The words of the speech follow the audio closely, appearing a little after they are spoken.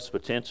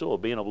potential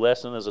of being a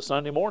blessing as a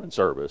Sunday morning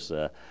service.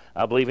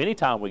 I believe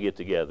anytime we get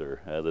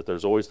together that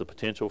there's always the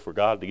potential for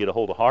God to get a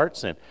hold of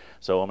hearts, and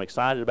so I'm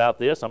excited about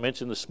this. I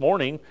mentioned this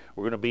morning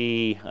we're going to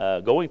be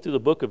going through the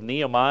book of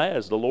Nehemiah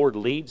as the Lord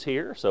leads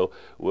here, so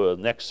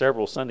next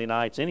several Sunday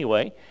nights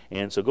anyway,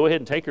 and so go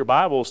ahead and take your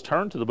Bibles,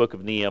 turn to the book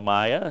of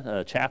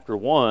Nehemiah, chapter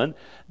 1.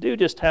 Do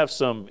just have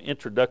some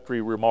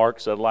introductory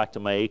remarks I'd like to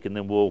make, and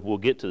then we'll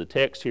get to the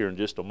text here in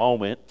just a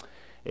moment.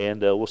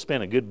 And we'll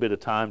spend a good bit of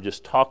time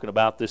just talking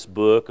about this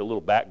book, a little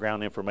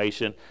background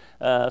information,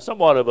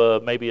 somewhat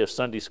of maybe a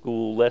Sunday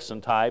school lesson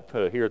type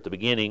here at the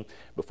beginning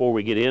before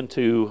we get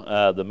into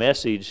the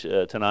message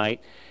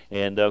tonight.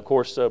 And of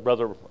course,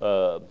 Brother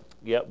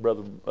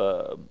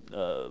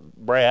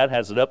Brad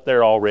has it up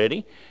there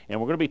already.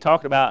 And we're going to be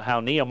talking about how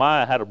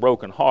Nehemiah had a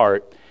broken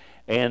heart.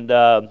 And,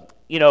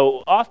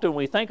 often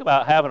we think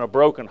about having a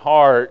broken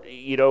heart,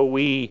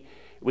 we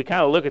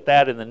kind of look at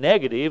that in the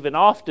negative, and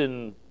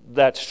often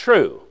that's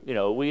true.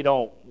 We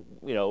don't,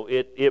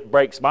 it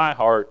breaks my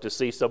heart to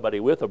see somebody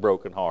with a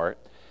broken heart.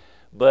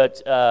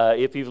 But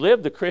if you've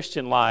lived the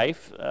Christian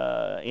life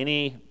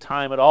any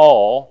time at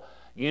all,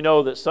 you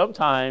know that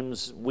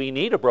sometimes we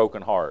need a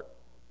broken heart,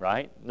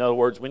 right? In other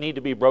words, we need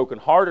to be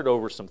brokenhearted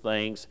over some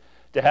things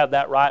to have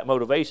that right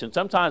motivation.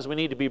 Sometimes we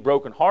need to be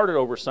brokenhearted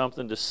over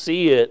something to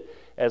see it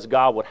as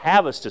God would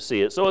have us to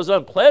see it. So as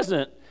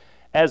unpleasant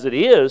as it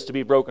is to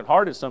be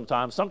brokenhearted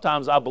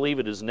sometimes I believe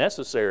it is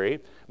necessary.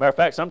 Matter of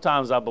fact,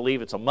 sometimes I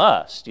believe it's a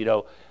must.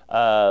 When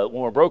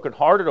we're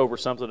brokenhearted over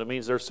something, it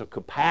means there's some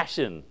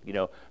compassion.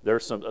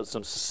 There's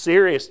some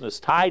seriousness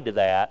tied to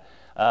that,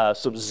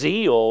 some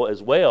zeal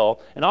as well.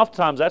 And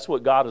oftentimes that's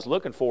what God is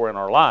looking for in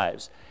our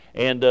lives.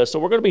 And so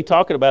we're going to be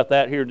talking about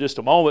that here in just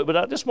a moment. But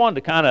I just wanted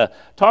to kind of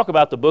talk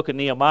about the book of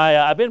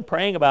Nehemiah. I've been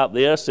praying about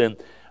this, and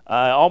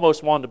I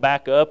almost wanted to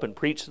back up and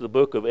preach the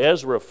book of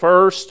Ezra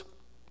first.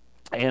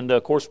 And,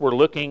 of course, we're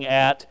looking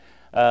at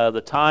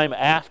the time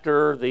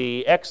after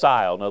the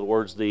exile. In other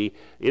words, the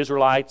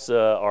Israelites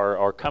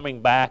are coming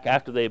back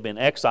after they've been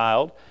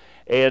exiled.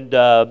 And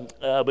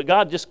but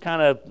God just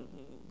kind of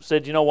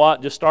said, you know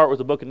what, just start with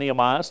the book of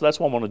Nehemiah. So that's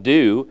what I'm going to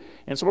do.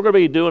 And so we're going to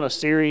be doing a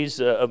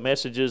series of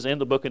messages in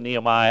the book of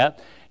Nehemiah.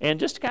 And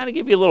just to kind of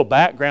give you a little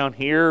background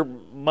here,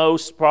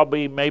 most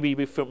probably maybe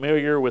be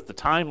familiar with the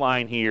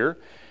timeline here.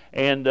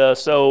 And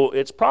so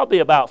it's probably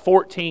about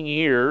 14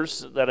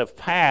 years that have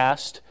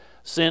passed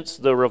since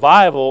the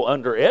revival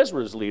under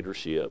Ezra's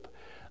leadership.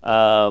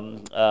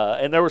 And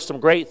there were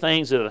some great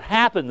things that had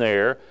happened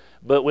there,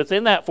 but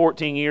within that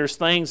 14 years,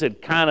 things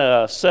had kind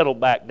of settled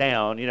back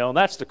down, and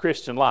that's the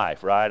Christian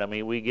life, right? I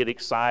mean, we get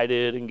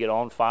excited and get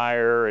on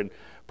fire and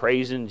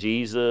praising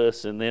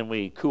Jesus, and then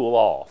we cool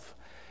off.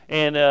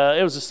 And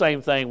it was the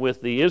same thing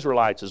with the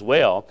Israelites as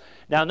well.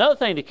 Now, another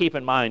thing to keep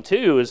in mind,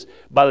 too, is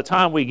by the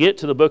time we get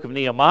to the book of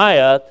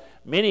Nehemiah,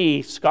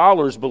 many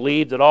scholars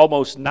believe that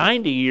almost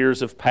 90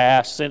 years have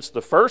passed since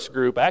the first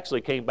group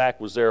actually came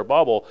back with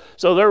Zerubbabel.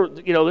 So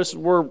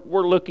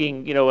we're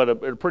looking, at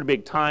a pretty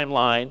big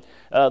timeline.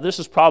 This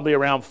is probably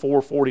around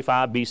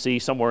 445 BC,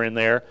 somewhere in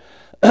there.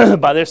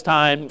 By this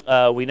time,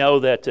 we know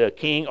that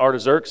King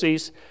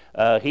Artaxerxes,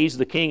 he's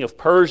the king of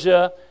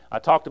Persia. I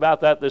talked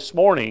about that this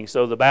morning.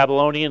 So the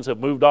Babylonians have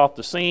moved off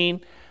the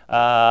scene,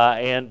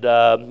 and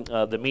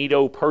the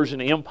Medo-Persian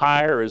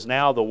Empire is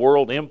now the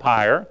world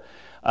empire.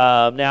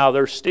 Now,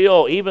 there's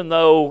still, even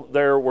though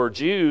there were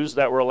Jews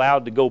that were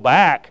allowed to go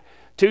back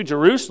to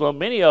Jerusalem,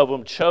 many of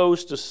them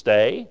chose to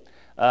stay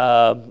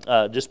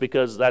just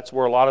because that's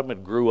where a lot of them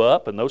had grew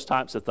up and those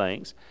types of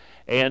things.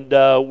 And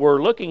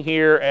we're looking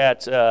here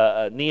at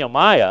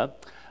Nehemiah.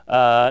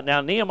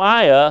 Now,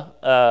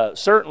 Nehemiah,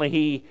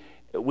 certainly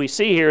we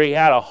see here he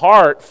had a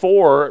heart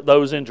for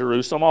those in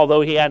Jerusalem,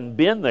 although he hadn't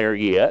been there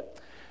yet.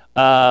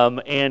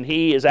 And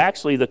he is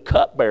actually the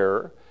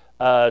cupbearer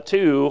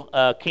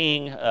to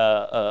King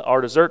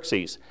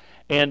Artaxerxes.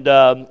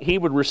 And he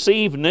would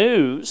receive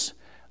news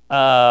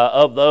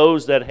of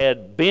those that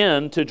had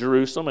been to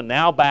Jerusalem and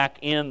now back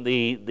in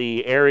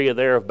the area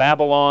there of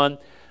Babylon.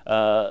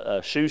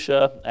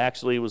 Shusha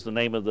actually was the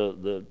name of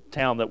the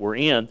town that we're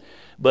in.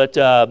 But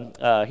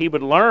he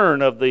would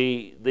learn of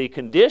the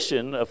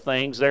condition of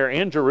things there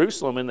in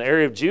Jerusalem, in the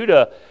area of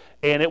Judah,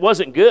 and it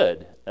wasn't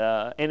good.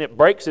 And it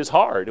breaks his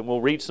heart, and we'll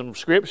read some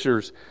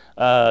scriptures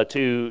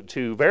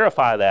to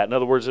verify that. In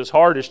other words, his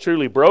heart is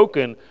truly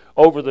broken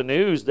over the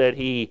news that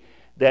he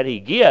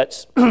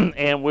gets,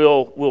 and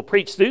we'll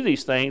preach through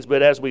these things.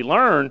 But as we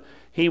learn,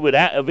 he would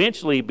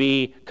eventually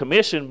be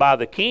commissioned by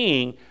the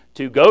king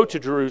to go to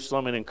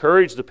Jerusalem and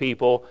encourage the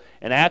people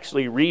and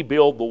actually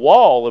rebuild the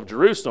wall of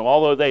Jerusalem.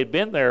 Although they'd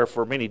been there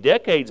for many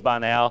decades by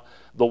now,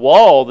 the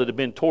wall that had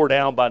been torn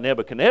down by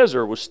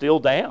Nebuchadnezzar was still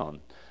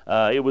down.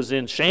 It was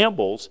in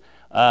shambles.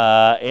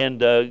 And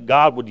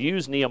God would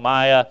use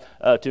Nehemiah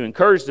to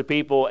encourage the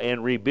people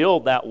and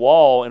rebuild that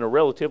wall in a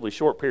relatively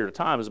short period of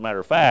time. As a matter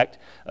of fact,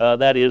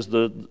 that is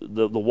the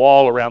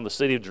wall around the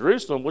city of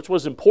Jerusalem, which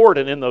was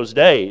important in those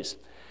days.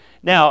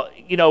 Now,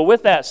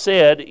 with that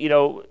said, a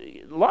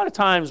lot of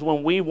times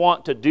when we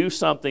want to do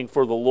something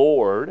for the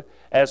Lord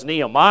as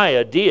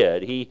Nehemiah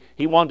did. He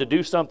wanted to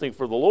do something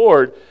for the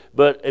Lord,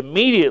 but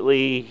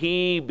immediately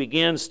he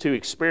begins to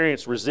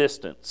experience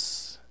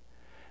resistance.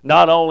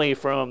 Not only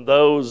from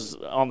those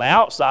on the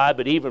outside,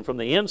 but even from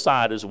the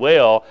inside as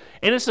well.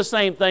 And it's the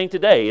same thing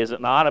today, is it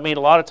not? I mean,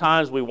 a lot of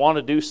times we want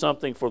to do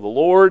something for the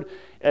Lord.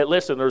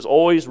 Listen, there's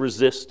always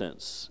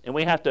resistance, and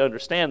we have to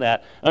understand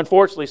that.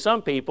 Unfortunately,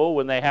 some people,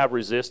 when they have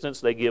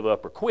resistance, they give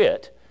up or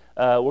quit.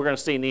 We're going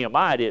to see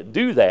Nehemiah didn't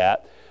do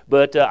that,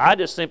 but I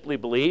just simply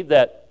believe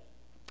that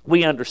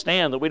we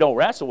understand that we don't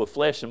wrestle with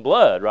flesh and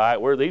blood, right?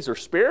 Where these are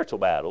spiritual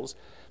battles.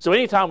 So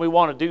anytime we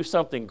want to do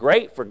something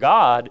great for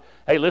God,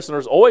 hey, listen,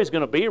 there's always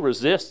going to be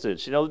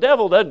resistance. You know, the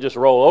devil doesn't just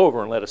roll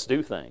over and let us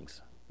do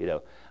things, you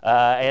know.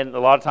 And a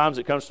lot of times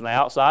it comes from the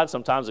outside.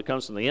 Sometimes it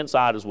comes from the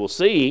inside, as we'll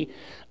see.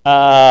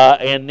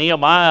 And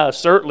Nehemiah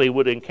certainly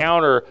would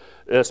encounter,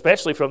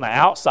 especially from the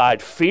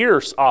outside,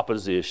 fierce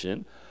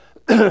opposition,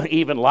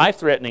 even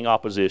life-threatening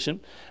opposition,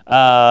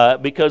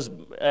 because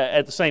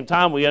at the same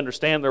time we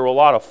understand there were a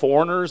lot of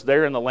foreigners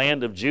there in the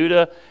land of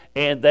Judah,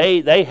 and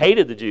they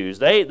hated the Jews.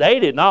 They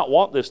did not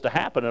want this to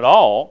happen at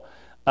all,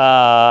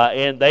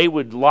 and they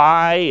would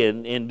lie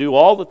and do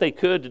all that they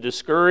could to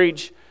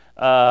discourage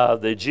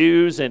the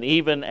Jews, and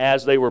even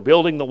as they were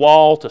building the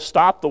wall to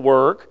stop the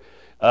work.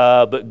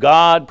 But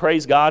God,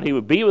 praise God, He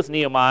would be with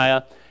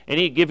Nehemiah, and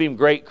He'd give him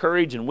great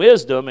courage and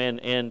wisdom,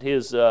 and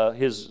his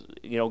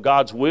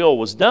God's will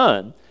was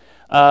done.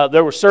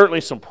 There were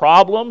certainly some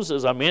problems,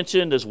 as I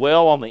mentioned, as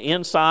well on the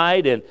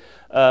inside, and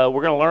we're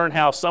going to learn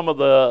how some of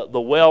the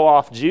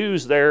well-off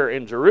Jews there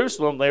in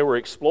Jerusalem, they were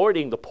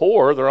exploiting the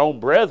poor, their own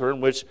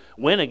brethren, which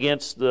went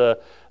against the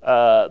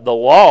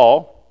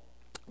law,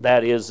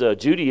 that is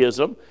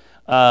Judaism.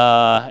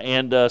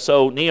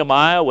 So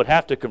Nehemiah would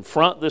have to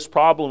confront this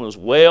problem as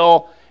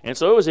well. And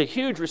so it was a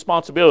huge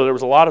responsibility. There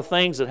was a lot of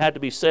things that had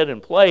to be set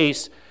in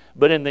place.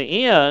 But in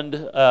the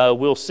end,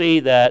 we'll see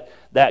that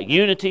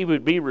unity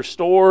would be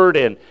restored,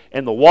 and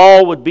the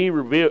wall would be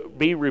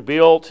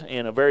rebuilt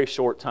in a very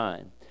short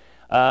time.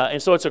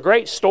 And so it's a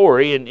great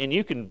story, and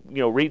you can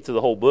read through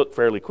the whole book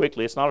fairly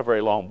quickly. It's not a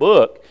very long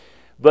book.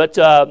 But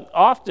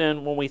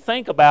often when we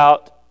think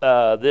about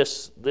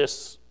this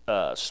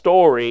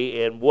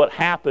story and what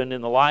happened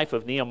in the life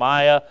of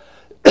Nehemiah,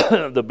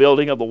 the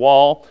building of the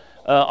wall,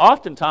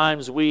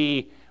 oftentimes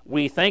we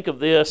think of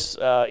this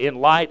in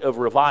light of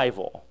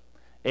revival.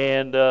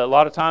 And a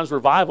lot of times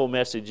revival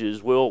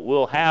messages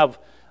will have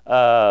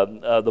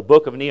the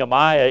book of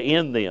Nehemiah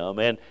in them.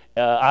 And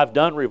I've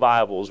done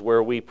revivals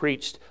where we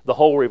preached the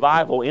whole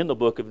revival in the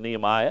book of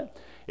Nehemiah.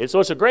 And so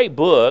it's a great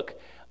book.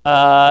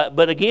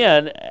 But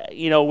again,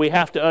 we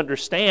have to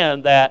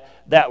understand that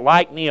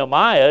like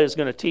Nehemiah is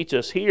going to teach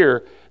us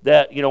here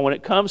that, when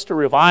it comes to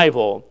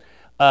revival,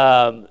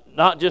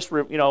 not just,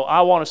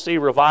 I want to see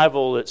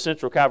revival at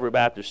Central Calvary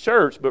Baptist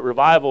Church, but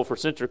revival for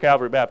Central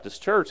Calvary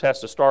Baptist Church has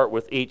to start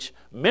with each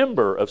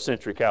member of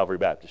Central Calvary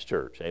Baptist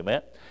Church.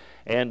 Amen?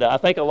 And I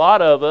think a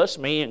lot of us,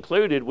 me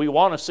included, we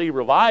want to see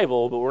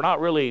revival, but we're not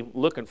really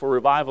looking for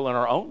revival in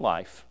our own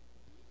life.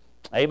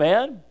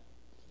 Amen?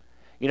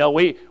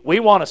 We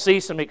want to see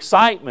some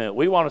excitement.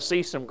 We want to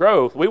see some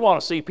growth. We want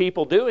to see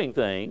people doing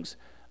things,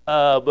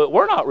 but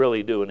we're not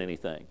really doing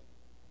anything.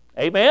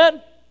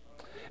 Amen?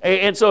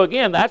 And so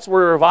again, that's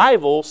where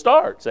revival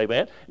starts,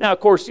 amen? Now, of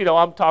course,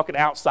 I'm talking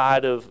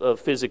outside of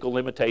physical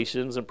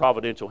limitations and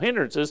providential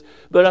hindrances,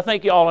 but I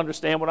think you all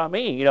understand what I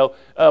mean.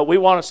 We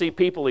want to see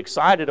people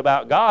excited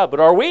about God, but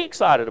are we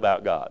excited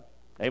about God?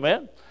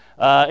 Amen?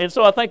 And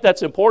so I think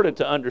that's important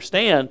to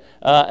understand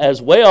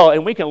as well,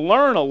 and we can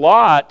learn a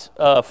lot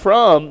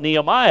from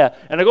Nehemiah.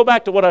 And I go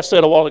back to what I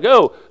said a while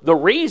ago. The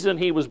reason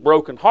he was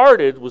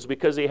brokenhearted was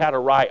because he had a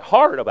right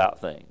heart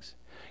about things.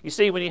 You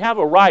see, when you have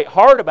a right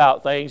heart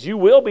about things, you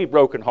will be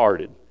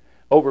brokenhearted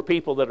over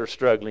people that are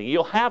struggling.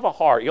 You'll have a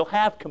heart. You'll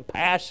have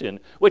compassion,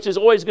 which is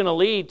always going to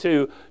lead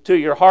to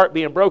your heart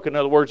being broken. In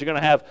other words, you're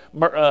going to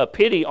have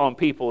pity on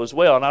people as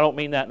well, and I don't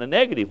mean that in a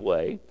negative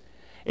way.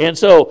 And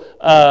so,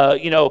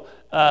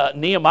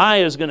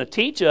 Nehemiah is going to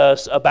teach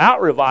us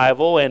about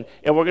revival, and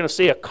we're going to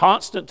see a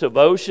constant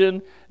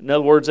devotion. In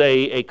other words,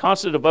 a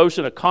constant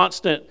devotion, a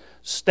constant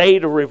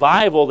state of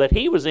revival that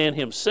he was in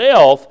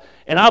himself,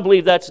 and I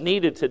believe that's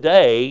needed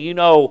today. We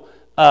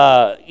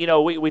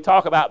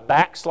talk about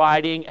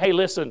backsliding. Hey,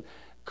 listen,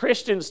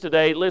 Christians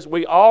today,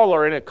 we all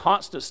are in a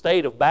constant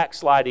state of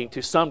backsliding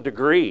to some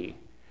degree.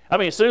 I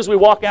mean, as soon as we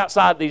walk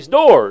outside these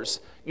doors,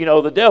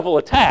 the devil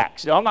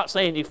attacks. I'm not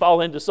saying you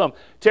fall into some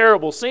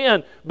terrible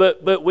sin,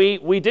 but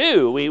we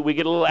do. We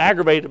get a little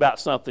aggravated about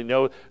something.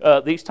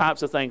 These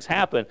types of things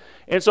happen.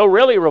 And so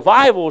really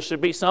revival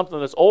should be something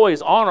that's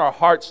always on our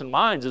hearts and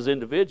minds as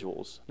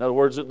individuals. In other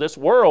words, this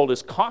world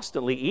is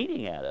constantly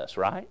eating at us,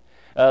 right?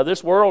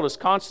 This world is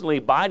constantly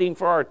biting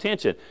for our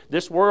attention.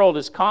 This world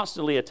is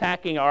constantly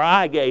attacking our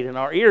eye gate and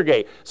our ear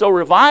gate. So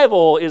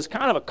revival is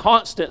kind of a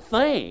constant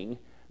thing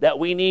that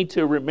we need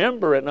to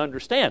remember and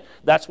understand.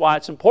 That's why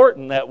it's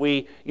important that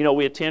we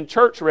attend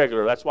church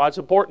regular. That's why it's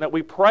important that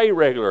we pray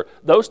regular.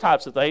 Those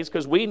types of things,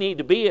 because we need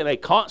to be in a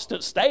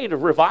constant state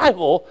of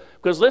revival.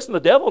 Because listen, the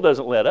devil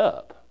doesn't let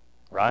up.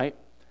 right?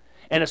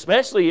 And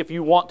especially if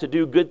you want to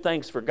do good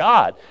things for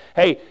God.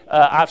 Hey,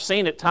 I've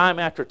seen it time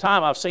after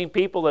time. I've seen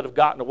people that have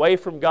gotten away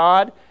from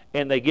God,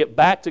 and they get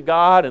back to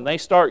God, and they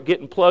start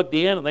getting plugged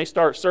in, and they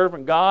start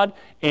serving God,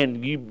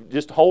 and you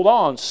just hold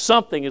on.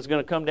 Something is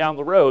going to come down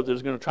the road that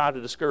is going to try to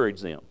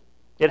discourage them.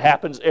 It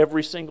happens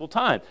every single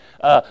time.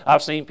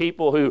 I've seen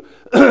people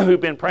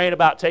who've been praying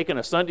about taking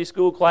a Sunday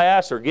school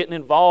class or getting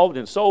involved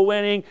in soul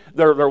winning.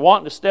 They're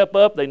wanting to step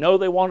up. They know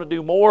they want to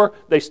do more.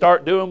 They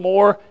start doing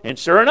more, and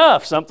sure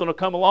enough, something will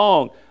come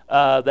along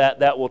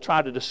that will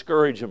try to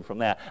discourage them from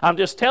that. I'm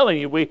just telling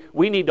you,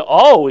 we need to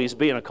always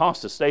be in a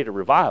constant state of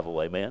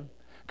revival, amen?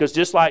 Because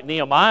just like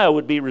Nehemiah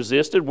would be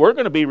resisted, we're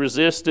going to be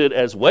resisted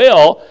as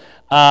well.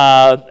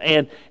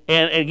 And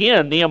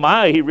again,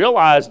 Nehemiah, he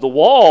realized the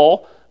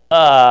wall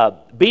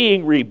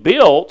being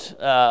rebuilt,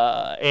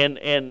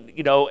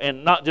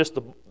 and not just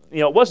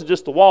it wasn't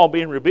just the wall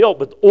being rebuilt,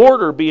 but the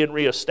order being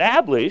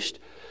reestablished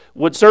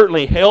would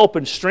certainly help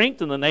and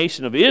strengthen the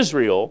nation of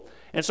Israel.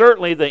 And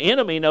certainly the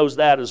enemy knows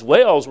that as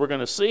well, as we're going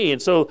to see.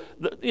 And so,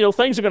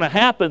 things are going to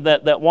happen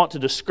that want to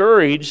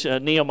discourage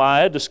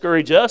Nehemiah,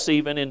 discourage us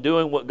even in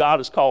doing what God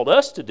has called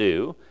us to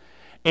do.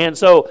 And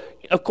so,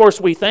 of course,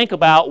 we think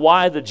about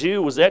why the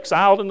Jew was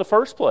exiled in the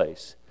first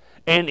place.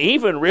 And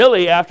even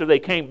really after they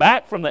came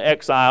back from the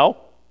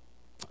exile,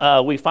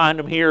 we find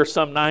them here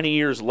some 90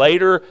 years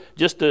later,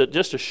 just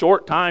a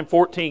short time,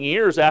 14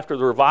 years after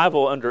the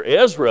revival under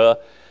Ezra,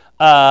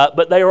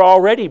 but they were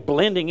already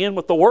blending in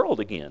with the world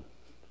again.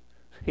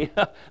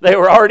 They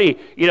were already,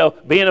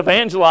 being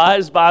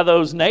evangelized by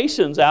those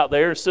nations out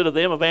there instead of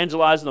them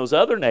evangelizing those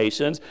other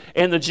nations.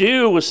 And the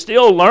Jew was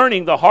still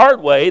learning the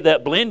hard way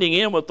that blending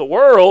in with the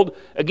world,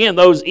 again,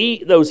 those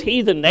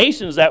heathen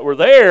nations that were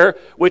there,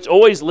 which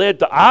always led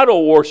to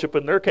idol worship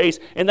in their case,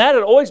 and that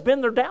had always been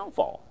their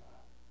downfall,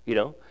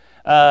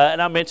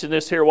 And I mentioned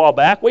this here a while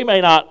back. We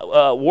may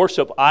not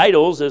worship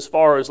idols as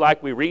far as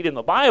like we read in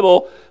the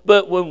Bible,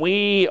 but when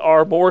we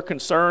are more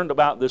concerned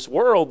about this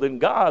world than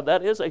God,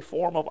 that is a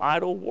form of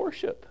idol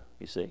worship,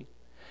 you see.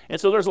 And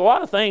so there's a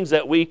lot of things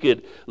that we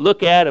could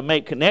look at and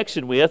make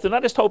connection with, and I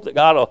just hope that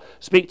God will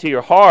speak to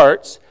your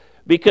hearts,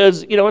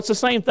 because, it's the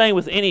same thing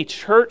with any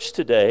church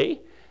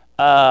today.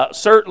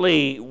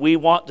 Certainly we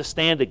want to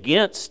stand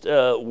against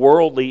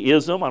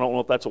worldlyism. I don't know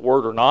if that's a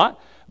word or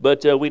not.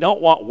 But we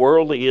don't want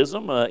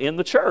worldlyism in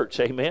the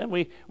church, amen?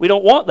 We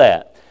don't want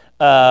that.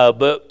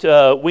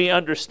 But we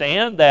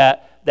understand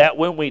that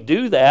when we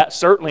do that,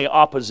 certainly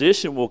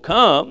opposition will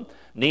come.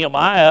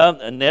 Nehemiah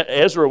and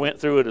Ezra went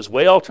through it as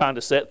well, trying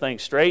to set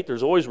things straight.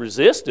 There's always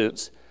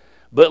resistance.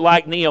 But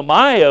like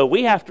Nehemiah,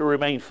 we have to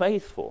remain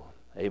faithful,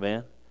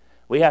 amen?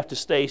 We have to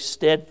stay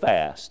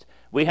steadfast.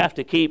 We have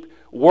to keep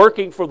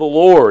working for the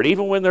Lord.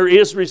 Even when there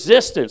is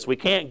resistance, we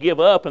can't give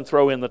up and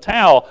throw in the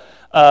towel.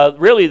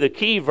 Really, the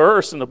key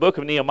verse in the book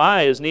of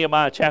Nehemiah is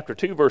Nehemiah chapter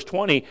 2, verse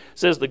 20,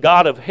 says, "The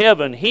God of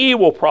heaven, He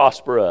will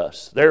prosper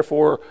us.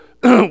 Therefore,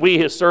 we,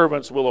 His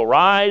servants, will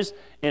arise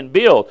and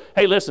build."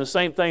 Hey, listen,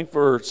 same thing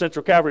for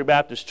Central Calvary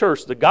Baptist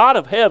Church. The God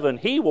of heaven,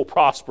 He will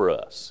prosper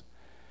us.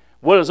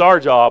 What is our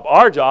job?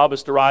 Our job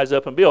is to rise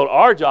up and build.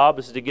 Our job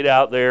is to get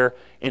out there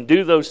and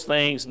do those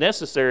things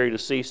necessary to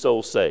see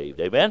souls saved.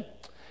 Amen?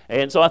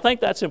 And so I think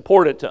that's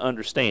important to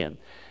understand.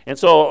 And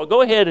so I'll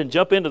go ahead and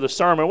jump into the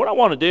sermon. What I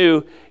want to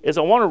do is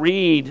I want to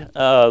read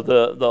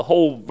the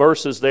whole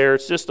verses there.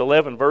 It's just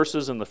 11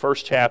 verses in the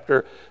first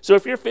chapter. So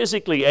if you're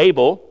physically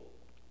able,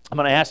 I'm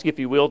going to ask you, if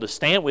you will, to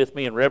stand with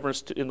me in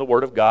reverence in the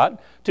Word of God,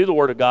 to the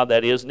Word of God,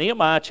 that is,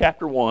 Nehemiah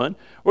chapter 1.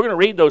 We're going to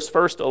read those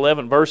first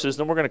 11 verses,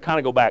 then we're going to kind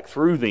of go back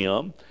through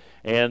them.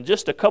 And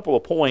just a couple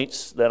of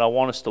points that I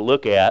want us to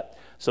look at.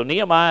 So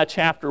Nehemiah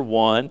chapter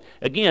 1,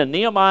 again,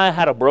 Nehemiah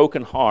had a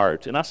broken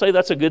heart, and I say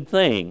that's a good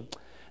thing.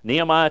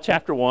 Nehemiah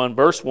chapter 1,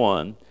 verse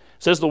 1,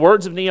 says, "The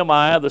words of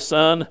Nehemiah, the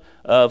son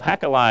of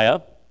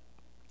Hakaliah,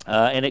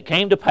 and it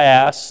came to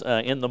pass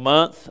in the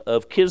month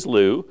of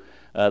Kislew,"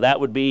 that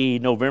would be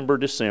November,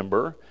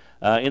 December,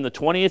 "in the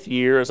 20th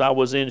year, as I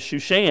was in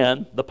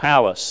Shushan, the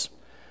palace,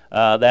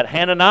 that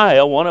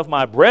Hananiah, one of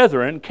my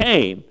brethren,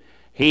 came,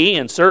 he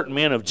and certain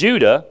men of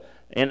Judah,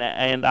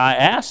 and I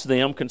asked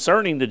them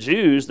concerning the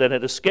Jews that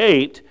had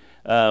escaped,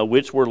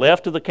 which were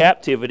left of the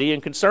captivity,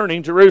 and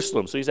concerning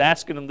Jerusalem." So he's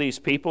asking them, these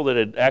people that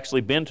had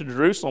actually been to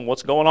Jerusalem,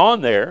 what's going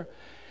on there.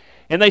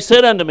 "And they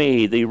said unto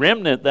me, The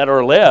remnant that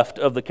are left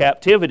of the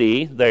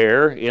captivity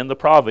there in the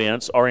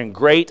province are in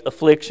great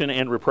affliction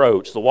and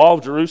reproach. The wall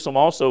of Jerusalem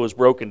also is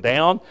broken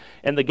down,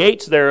 and the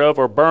gates thereof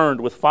are burned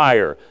with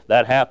fire."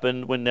 That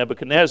happened when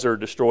Nebuchadnezzar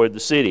destroyed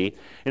the city.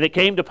 "And it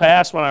came to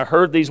pass when I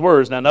heard these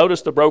words," now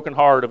notice the broken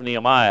heart of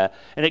Nehemiah,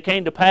 "and it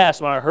came to pass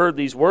when I heard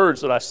these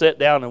words that I sat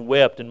down and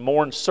wept and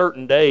mourned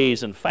certain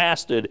days and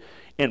fasted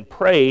and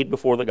prayed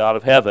before the God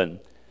of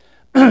heaven.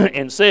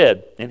 And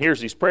said," and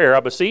here's his prayer,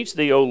 "I beseech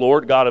thee, O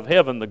Lord God of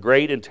heaven, the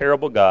great and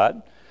terrible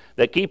God,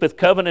 that keepeth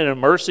covenant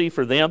and mercy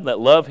for them that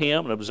love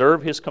him and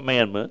observe his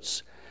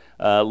commandments,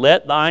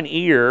 let thine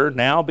ear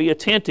now be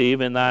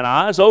attentive and thine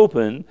eyes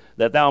open,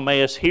 that thou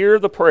mayest hear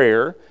the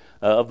prayer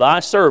of thy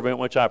servant,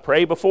 which I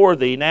pray before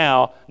thee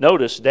now,"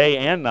 notice, "day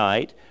and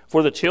night,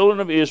 for the children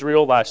of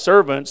Israel, thy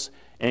servants,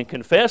 and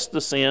confess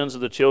the sins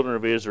of the children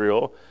of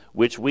Israel,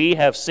 which we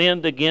have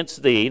sinned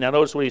against thee. Now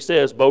notice what he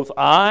says, both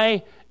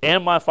I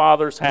and my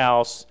father's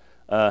house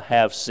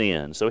have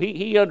sinned. So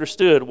he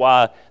understood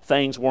why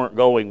things weren't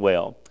going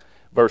well.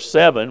 Verse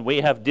 7, we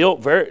have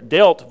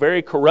dealt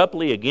very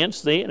corruptly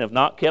against thee, and have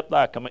not kept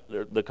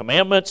the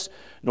commandments,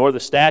 nor the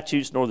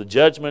statutes, nor the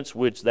judgments,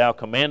 which thou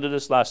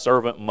commandedest thy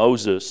servant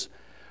Moses.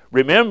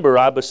 Remember,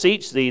 I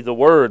beseech thee, the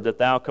word that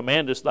thou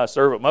commandest thy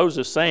servant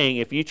Moses, saying,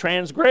 if you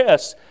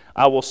transgress,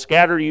 I will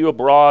scatter you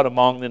abroad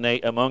among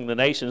the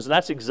nations. And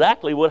that's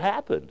exactly what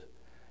happened.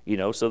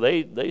 So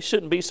they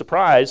shouldn't be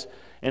surprised.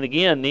 And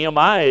again,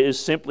 Nehemiah is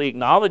simply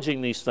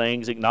acknowledging these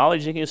things,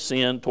 acknowledging his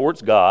sin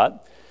towards God.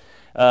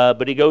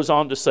 But he goes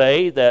on to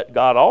say that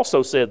God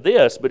also said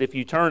this, but if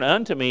you turn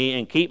unto me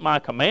and keep my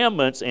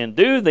commandments and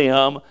do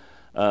them,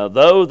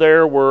 though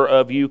there were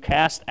of you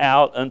cast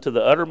out unto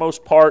the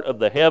uttermost part of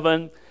the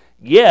heaven,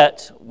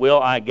 yet will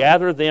I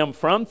gather them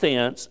from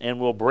thence, and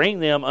will bring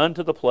them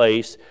unto the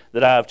place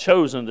that I have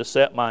chosen to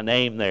set my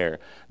name there.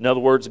 In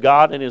other words,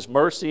 God in his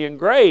mercy and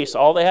grace,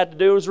 all they had to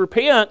do was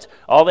repent.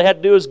 All they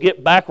had to do is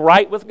get back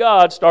right with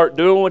God, start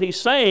doing what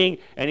he's saying,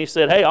 and he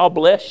said, hey, I'll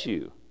bless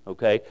you.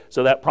 Okay,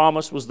 so that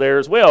promise was there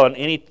as well.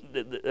 And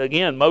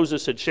again,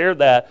 Moses had shared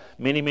that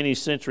many, many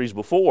centuries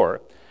before.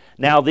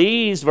 Now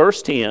these,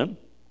 verse 10,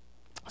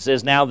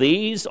 says, Now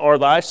these are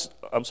thy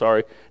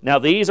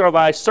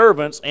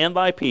servants and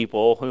thy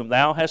people, whom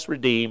thou hast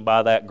redeemed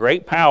by that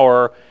great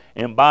power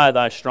and by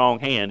thy strong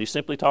hand. He's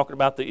simply talking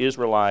about the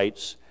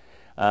Israelites.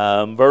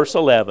 Verse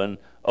 11,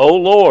 O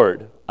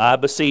Lord, I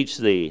beseech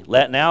thee,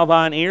 let now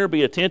thine ear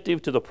be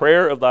attentive to the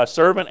prayer of thy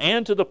servant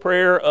and to the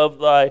prayer of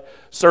thy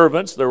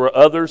servants. There were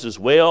others as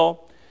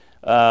well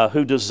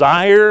who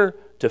desire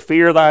to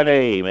fear thy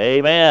name.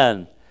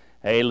 Amen.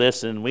 Hey,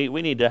 listen, we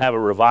need to have a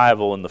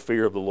revival in the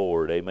fear of the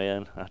Lord.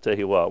 Amen. I tell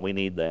you what, we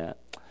need that.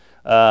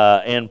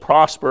 And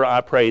prosper,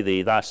 I pray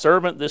thee, thy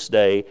servant this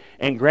day,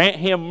 and grant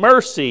him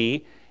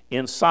mercy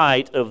in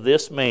sight of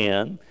this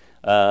man.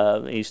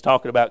 He's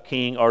talking about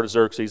King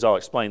Artaxerxes. I'll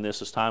explain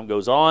this as time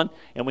goes on.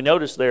 And we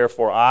notice there,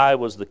 for I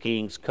was the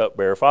king's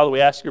cupbearer. Father,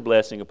 we ask your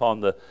blessing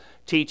upon the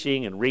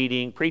teaching and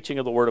reading, preaching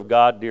of the Word of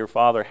God, dear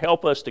Father.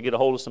 Help us to get a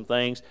hold of some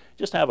things.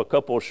 Just have a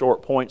couple of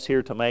short points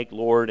here to make,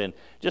 Lord, and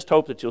just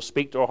hope that you'll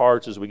speak to our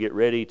hearts as we get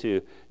ready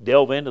to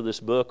delve into this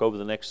book over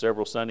the next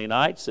several Sunday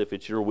nights, if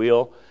it's your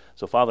will.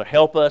 So, Father,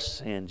 help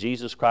us. In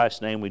Jesus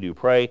Christ's name we do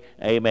pray.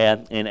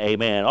 Amen and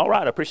amen. All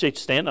right, I appreciate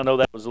you standing. I know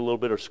that was a little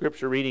bit of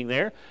scripture reading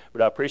there,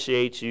 but I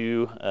appreciate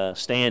you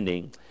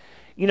standing.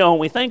 When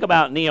we think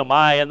about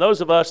Nehemiah, and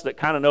those of us that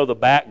kind of know the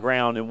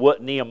background and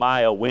what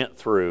Nehemiah went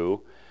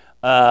through,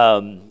 he's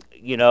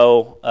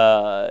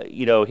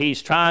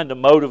trying to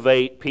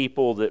motivate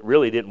people that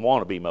really didn't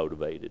want to be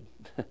motivated.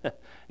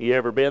 You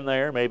ever been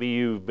there? Maybe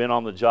you've been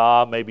on the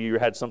job. Maybe you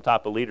had some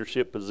type of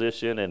leadership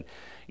position, and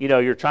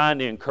you're trying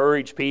to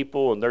encourage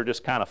people, and they're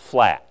just kind of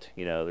flat.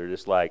 They're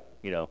just like,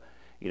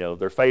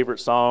 their favorite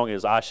song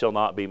is "I Shall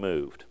Not Be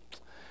Moved."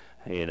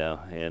 No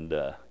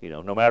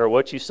matter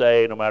what you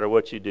say, no matter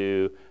what you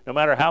do, no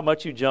matter how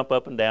much you jump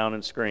up and down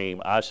and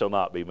scream, I shall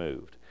not be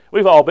moved.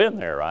 We've all been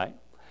there, right?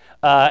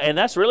 And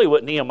that's really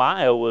what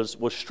Nehemiah was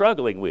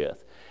struggling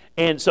with.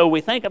 And so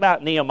we think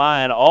about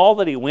Nehemiah and all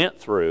that he went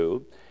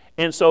through.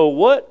 And so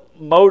what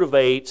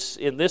motivates,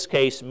 in this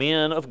case,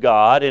 men of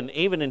God, and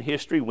even in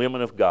history,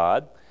 women of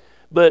God,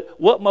 but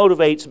what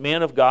motivates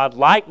men of God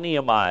like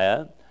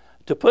Nehemiah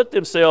to put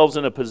themselves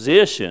in a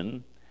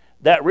position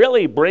that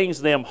really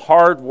brings them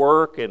hard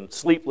work and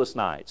sleepless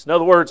nights? In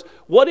other words,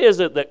 what is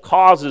it that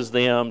causes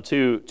them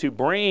to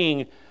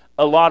bring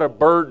a lot of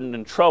burden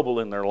and trouble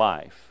in their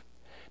life?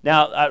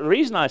 Now, the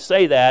reason I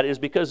say that is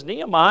because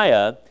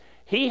Nehemiah,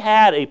 he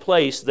had a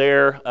place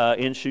there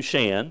in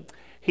Shushan.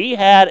 He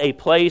had a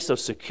place of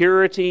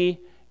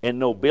security and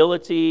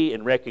nobility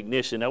and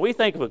recognition. Now, we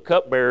think of a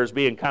cupbearer as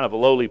being kind of a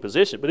lowly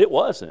position, but it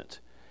wasn't.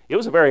 It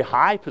was a very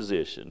high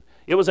position.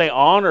 It was an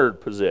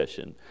honored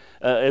position,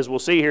 as we'll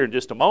see here in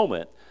just a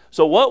moment.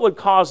 So what would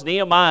cause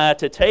Nehemiah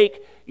to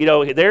take,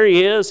 there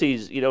he is,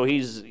 he's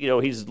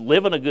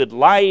living a good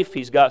life,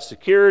 he's got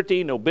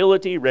security,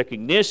 nobility,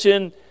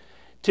 recognition,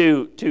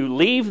 to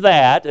leave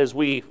that, as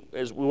we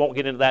won't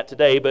get into that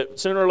today, but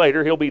sooner or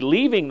later he'll be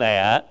leaving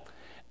that,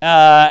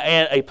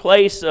 and a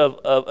place of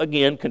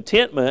again,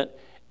 contentment,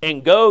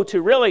 and go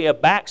to really a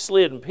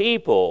backslidden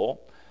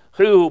people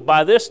who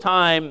by this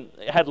time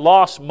had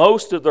lost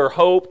most of their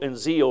hope and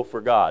zeal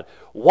for God.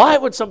 Why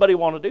would somebody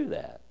want to do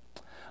that?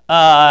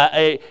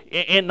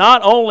 And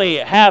not only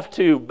have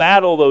to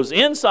battle those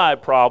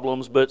inside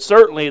problems, but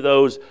certainly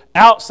those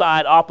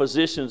outside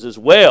oppositions as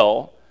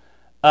well.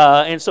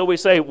 And so we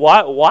say,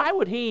 why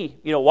would he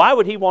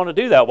want to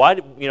do that? Why,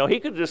 he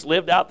could have just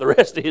lived out the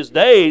rest of his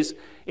days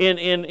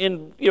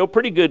in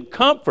pretty good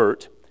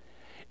comfort.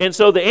 And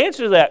so the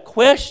answer to that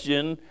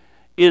question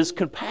is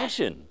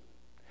compassion.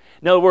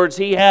 In other words,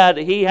 he had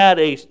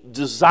a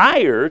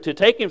desire to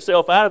take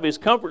himself out of his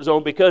comfort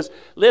zone because,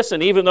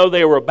 listen, even though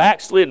they were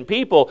backslidden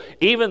people,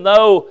 even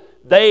though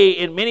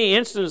in many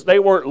instances, they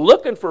weren't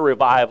looking for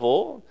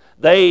revival.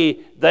 They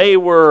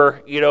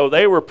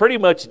were pretty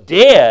much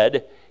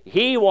dead.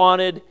 He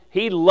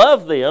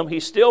loved them. He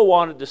still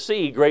wanted to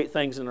see great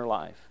things in their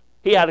life.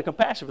 He had a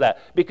compassion for that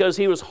because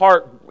he was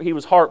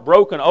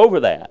heartbroken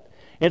over that.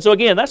 And so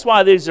again, that's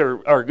why these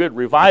are good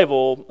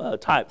revival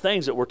type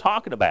things that we're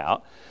talking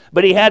about.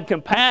 But he had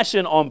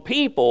compassion on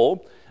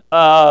people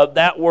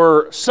that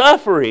were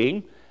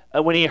suffering.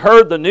 When he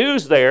heard the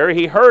news there,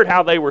 he heard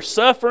how they were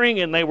suffering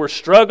and they were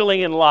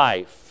struggling in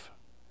life.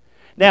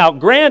 Now,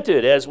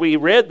 granted, as we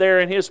read there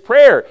in his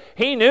prayer,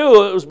 he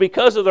knew it was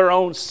because of their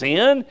own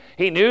sin.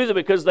 He knew that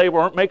because they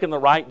weren't making the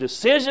right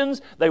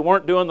decisions, they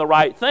weren't doing the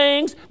right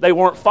things, they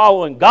weren't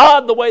following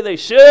God the way they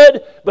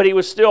should, but he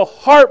was still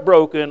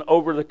heartbroken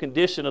over the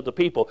condition of the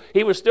people.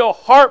 He was still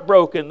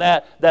heartbroken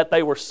that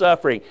they were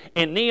suffering.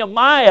 And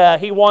Nehemiah,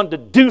 he wanted to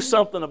do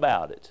something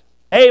about it.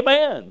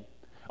 Amen.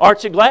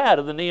 Aren't you glad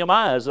of the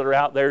Nehemiahs that are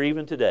out there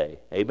even today?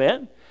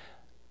 Amen?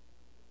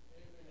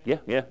 Yeah,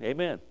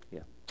 amen.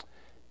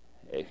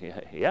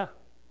 Yeah.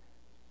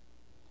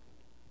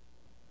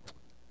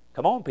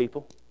 Come on,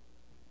 people.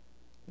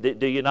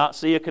 Do you not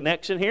see a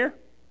connection here?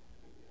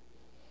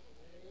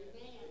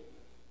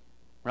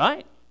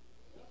 Right?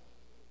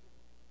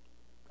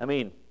 I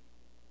mean,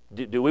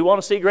 do we want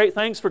to see great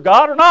things for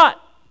God or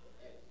not?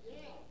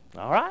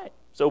 All right.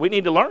 So we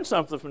need to learn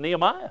something from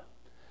Nehemiah.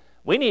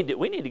 We need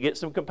to get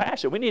some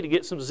compassion. We need to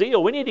get some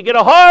zeal. We need to get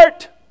a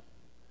heart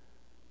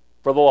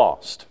for the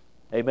lost.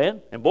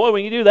 Amen? And boy,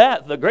 when you do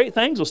that, the great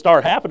things will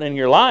start happening in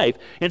your life.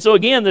 And so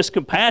again, this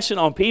compassion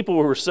on people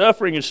who are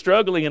suffering and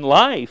struggling in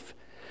life.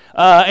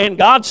 And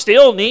God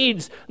still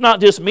needs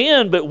not just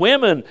men, but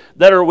women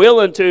that are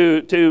willing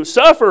to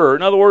suffer.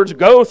 In other words,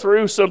 go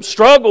through some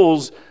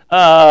struggles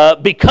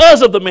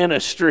because of the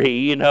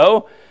ministry,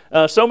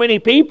 So many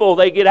people,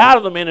 they get out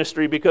of the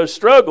ministry because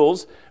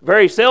struggles.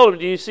 Very seldom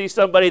do you see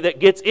somebody that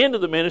gets into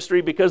the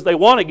ministry because they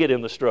want to get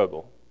in the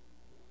struggle.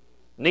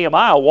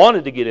 Nehemiah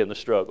wanted to get in the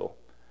struggle.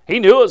 He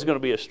knew it was going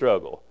to be a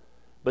struggle.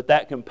 But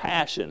that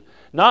compassion,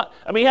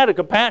 he had a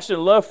compassion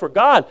and love for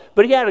God,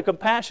 but he had a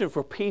compassion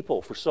for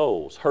people, for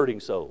souls,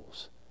 hurting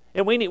souls.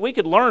 And we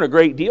could learn a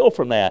great deal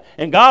from that.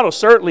 And God will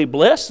certainly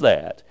bless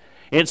that.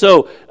 And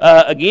so,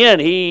 again,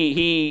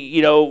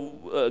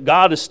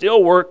 God is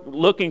still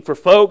looking for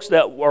folks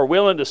that are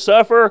willing to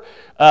suffer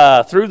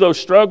through those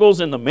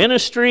struggles in the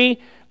ministry.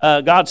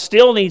 God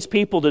still needs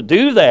people to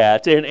do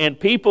that, and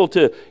people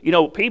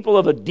people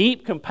of a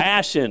deep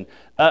compassion,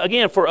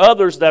 again, for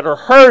others that are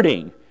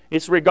hurting.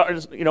 It's we're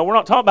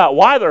not talking about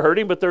why they're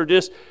hurting, but they're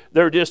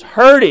just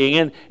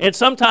hurting. And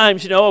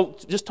sometimes,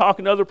 just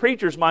talking to other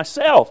preachers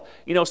myself,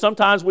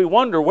 sometimes we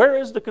wonder, where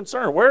is the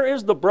concern? Where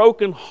is the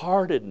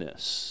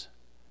brokenheartedness?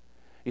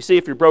 You see,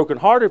 if you're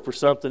brokenhearted for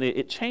something,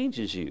 it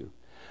changes you.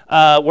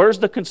 Where's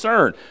the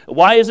concern?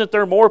 Why isn't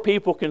there more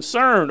people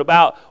concerned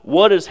about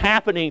what is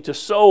happening to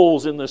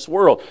souls in this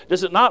world?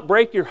 Does it not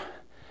break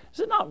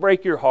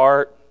your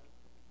heart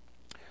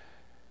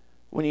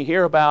when you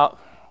hear about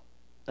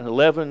an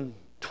 11,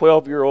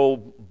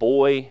 12-year-old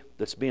boy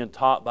that's being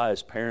taught by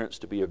his parents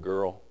to be a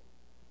girl?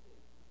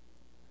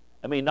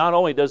 Not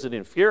only does it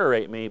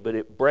infuriate me, but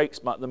it breaks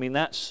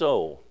that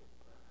soul,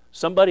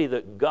 somebody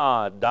that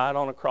God died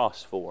on a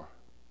cross for,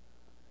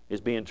 is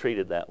being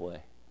treated that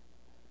way.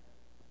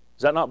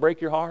 Does that not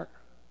break your heart?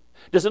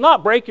 Does it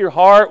not break your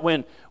heart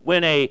when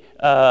a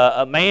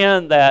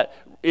man that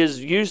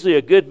is usually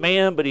a good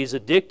man, but he's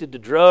addicted to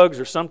drugs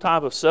or some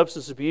type of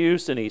substance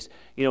abuse, and he's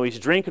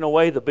drinking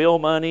away the bill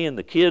money, and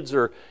the kids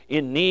are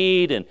in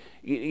need, and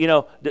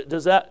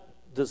does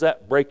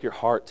that break your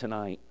heart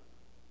tonight?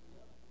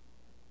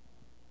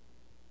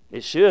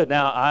 It should.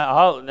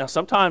 Now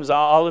sometimes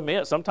I'll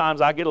admit, sometimes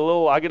I get a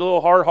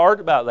little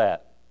hard-hearted about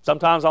that.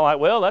 Sometimes I'm like,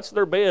 well, that's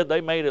their bed. They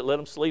made it. Let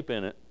them sleep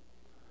in it.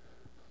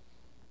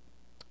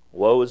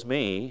 Woe is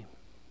me.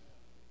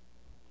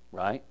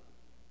 Right?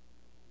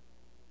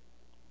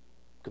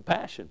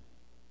 Compassion.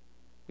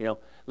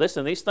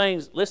 Listen, these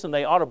things,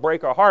 they ought to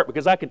break our heart,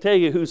 because I can tell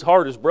you whose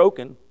heart is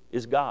broken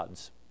is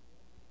God's.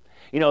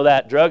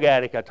 That drug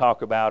addict I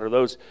talk about, or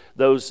those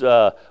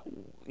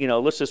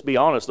let's just be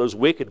honest, those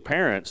wicked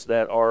parents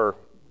that are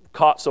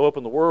caught so up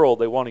in the world,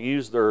 they want to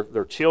use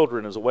their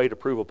children as a way to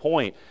prove a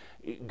point.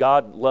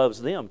 God loves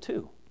them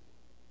too.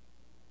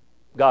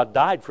 God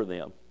died for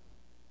them.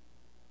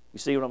 You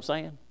see what I'm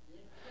saying?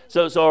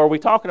 So are we're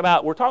talking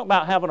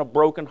about having a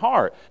broken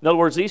heart. In other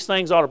words, these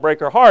things ought to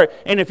break our heart.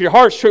 And if your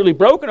heart's truly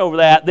broken over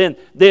that, then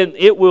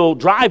it will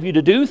drive you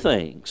to do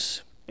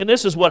things. And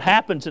this is what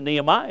happened to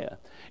Nehemiah.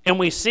 And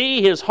we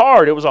see his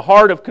heart. It was a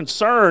heart of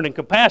concern and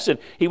compassion.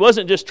 He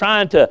wasn't just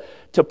trying to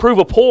prove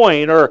a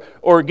point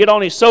or get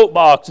on his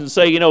soapbox and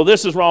say,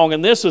 this is wrong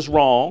and this is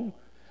wrong.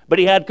 But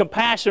he had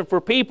compassion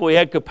for people. He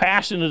had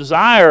compassion and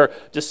desire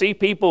to see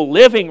people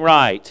living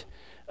right.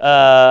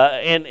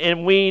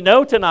 And we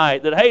know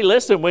tonight that, hey,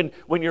 listen,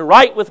 when you're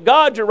right with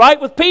God, you're right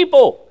with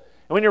people.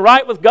 And when you're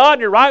right with God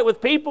and you're right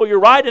with people,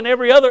 you're right in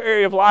every other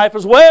area of life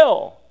as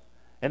well.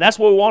 And that's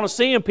what we want to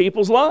see in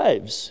people's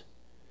lives.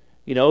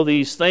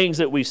 These things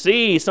that we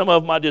see, some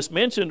of them I just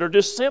mentioned, are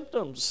just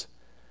symptoms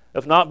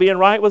of not being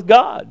right with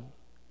God.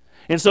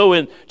 And so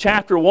in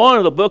chapter 1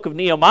 of the book of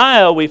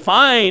Nehemiah, we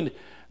find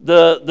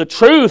the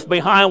truth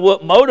behind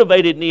what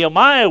motivated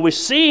Nehemiah. We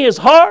see his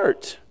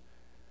heart.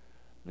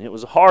 It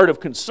was a heart of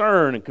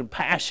concern and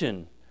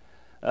compassion.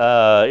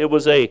 It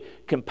was a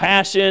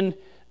compassion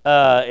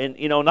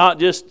and not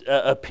just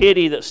a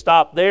pity that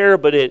stopped there,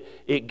 but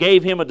it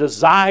gave him a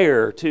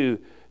desire to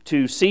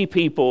see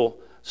people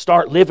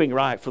start living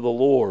right for the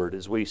Lord,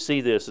 as we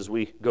see this, as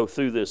we go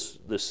through this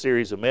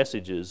series of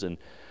messages. And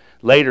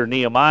later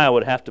Nehemiah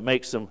would have to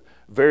make some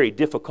very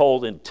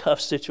difficult and tough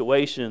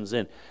situations,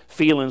 and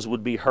feelings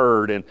would be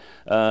hurt,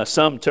 and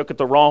some took it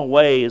the wrong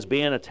way as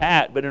being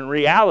attacked, but in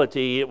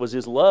reality it was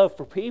his love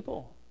for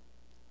people.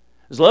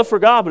 His love for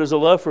God, but his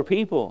love for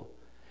people.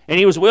 And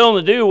he was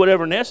willing to do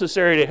whatever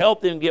necessary to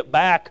help them get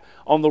back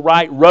on the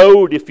right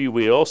road, if you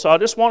will. So I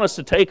just want us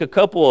to take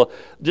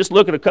just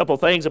look at a couple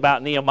of things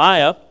about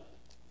Nehemiah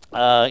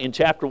in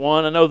chapter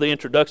 1. I know the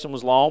introduction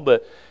was long,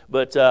 but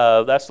that's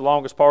the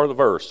longest part of the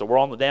verse. So we're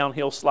on the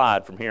downhill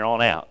slide from here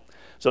on out.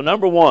 So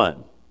number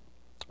 1,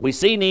 we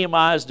see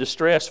Nehemiah's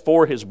distress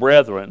for his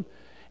brethren.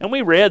 And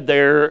we read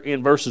there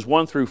in verses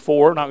 1 through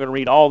 4, I'm not going to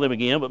read all of them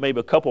again, but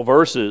maybe a couple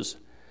verses.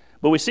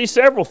 But we see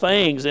several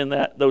things in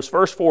those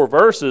first 4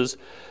 verses,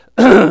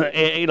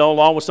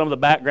 along with some of the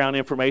background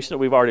information that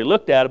we've already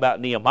looked at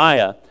about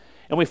Nehemiah.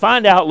 And we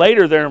find out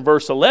later there in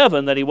verse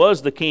 11 that he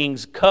was the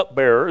king's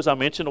cupbearer, as I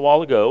mentioned a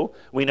while ago.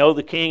 We know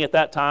the king at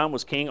that time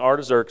was King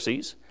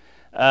Artaxerxes.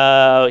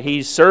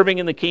 He's serving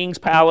in the king's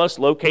palace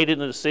located in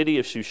the city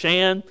of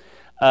Shushan.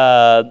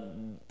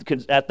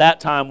 At that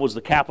time was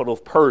the capital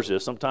of Persia.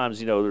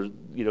 Sometimes,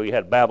 you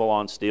had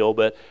Babylon still,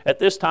 but at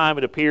this time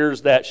it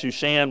appears that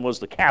Shushan was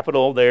the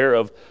capital there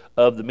of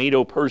the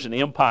Medo-Persian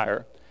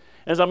Empire.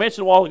 As I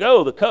mentioned a while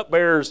ago, the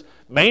cupbearer's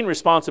main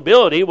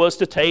responsibility was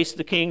to taste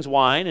the king's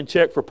wine and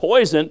check for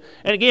poison.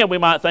 And again, we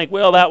might think,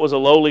 well, that was a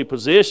lowly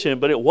position,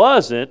 but it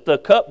wasn't. The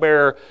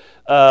cupbearer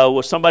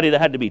was somebody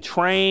that had to be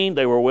trained.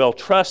 They were well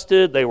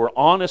trusted. They were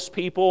honest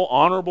people,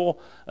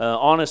 honorable.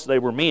 Honest, they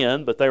were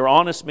men, but they were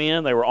honest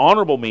men. They were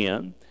honorable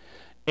men.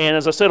 And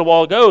as I said a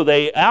while ago,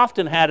 they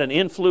often had an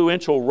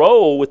influential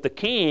role with the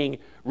king,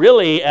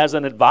 really as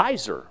an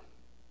advisor.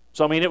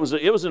 So, it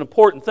was an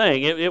important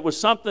thing. It was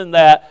something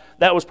that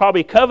was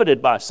probably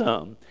coveted by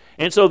some.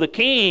 And so the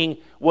king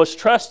was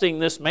trusting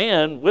this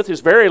man with his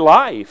very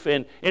life.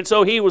 And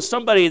so he was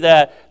somebody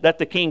that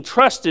the king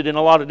trusted in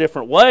a lot of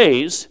different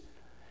ways.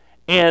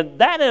 And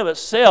that in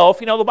itself,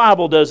 the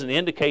Bible doesn't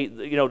indicate,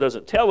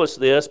 doesn't tell us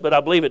this, but I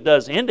believe it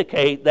does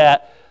indicate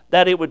that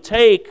it would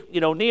take,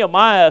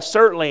 Nehemiah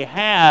certainly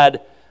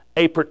had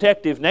a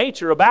protective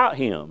nature about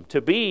him to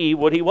be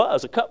what he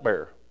was, a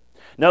cupbearer.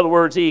 In other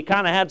words, he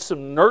kind of had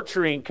some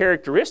nurturing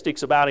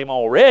characteristics about him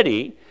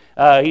already.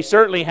 He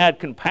certainly had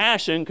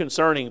compassion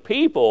concerning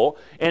people,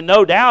 and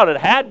no doubt it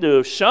had to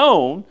have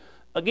shown,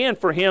 again,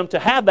 for him to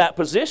have that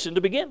position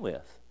to begin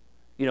with,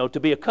 to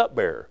be a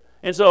cupbearer.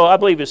 And so I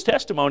believe his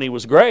testimony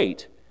was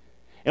great.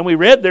 And we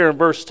read there in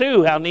verse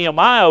 2 how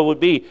Nehemiah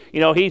would be,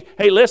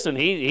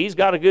 he's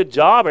got a good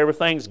job,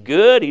 everything's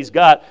good, he's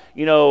got,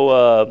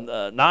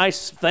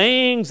 nice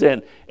things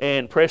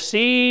and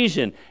prestige,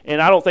 and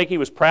I don't think he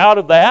was proud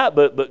of that,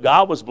 but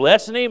God was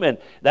blessing him, and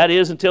that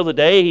is until the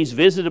day he's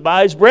visited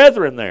by his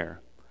brethren there,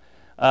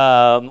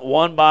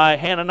 one by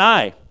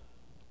Hananiah.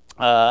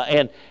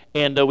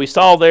 And we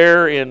saw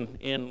there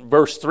in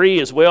verse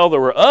 3 as well,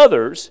 there were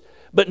others.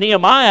 But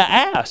Nehemiah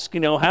asked,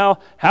 how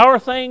are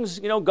things,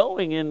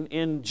 going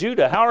in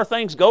Judah? How are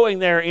things going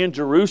there in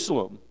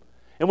Jerusalem?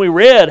 And we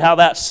read how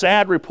that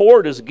sad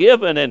report is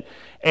given, and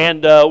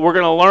we're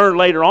going to learn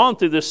later on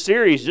through this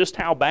series just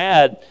how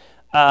bad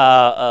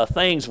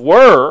things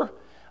were.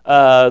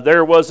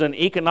 There was an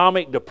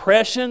economic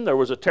depression. There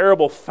was a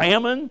terrible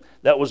famine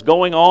that was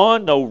going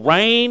on. No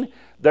rain.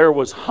 There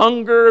was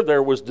hunger.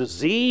 There was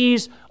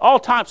disease. All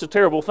types of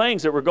terrible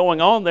things that were going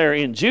on there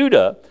in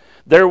Judah.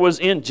 There was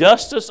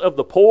injustice of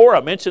the poor.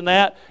 I mentioned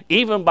that,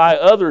 even by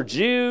other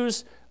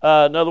Jews.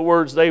 In other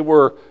words, they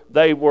were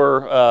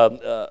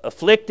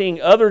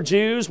afflicting other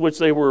Jews, which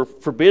they were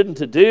forbidden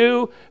to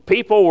do.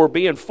 People were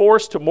being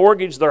forced to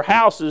mortgage their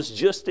houses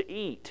just to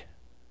eat.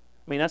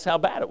 That's how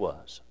bad it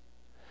was.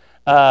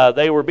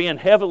 They were being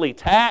heavily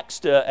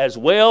taxed as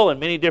well in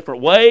many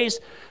different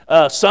ways.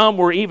 Some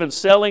were even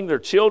selling their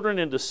children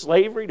into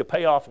slavery to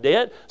pay off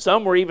debt.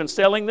 Some were even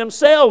selling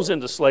themselves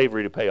into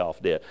slavery to pay off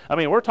debt.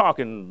 We're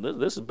talking,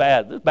 this is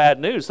bad. This is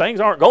bad news. Things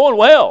aren't going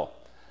well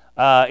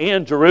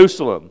in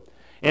Jerusalem.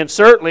 And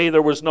certainly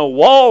there was no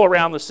wall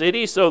around the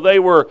city, so they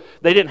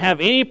didn't have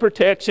any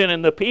protection,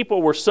 and the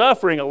people were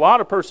suffering a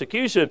lot of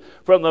persecution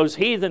from those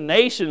heathen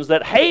nations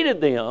that hated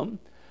them,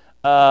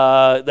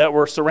 that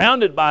were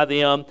surrounded by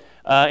them,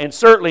 and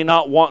certainly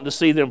not wanting to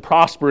see them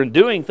prosper and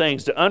doing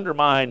things to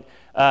undermine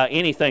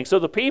anything. So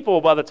the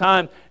people, by the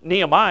time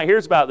Nehemiah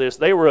hears about this,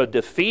 they were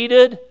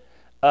defeated.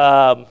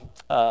 They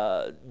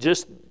had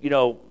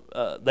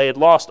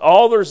lost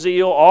all their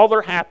zeal, all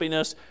their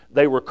happiness.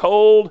 They were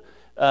cold.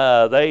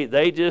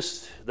 they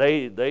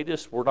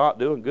just were not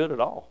doing good at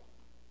all.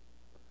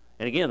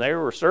 And again, they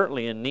were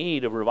certainly in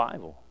need of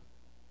revival.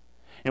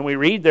 And we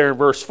read there in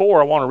verse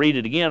 4, I want to read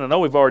it again. I know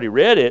we've already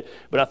read it,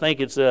 but I think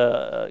it's,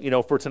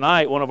 for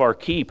tonight, one of our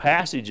key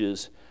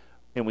passages.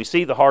 And we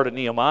see the heart of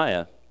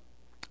Nehemiah.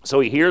 So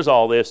he hears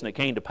all this, and it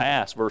came to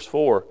pass, verse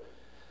 4,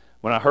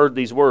 when I heard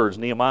these words,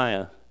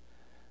 Nehemiah,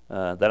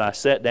 that I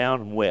sat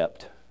down and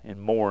wept and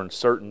mourned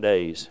certain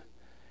days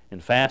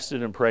and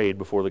fasted and prayed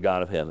before the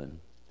God of heaven.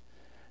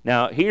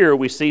 Now here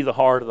we see the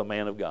heart of the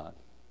man of God.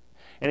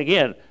 And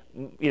again,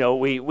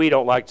 we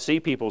don't like to see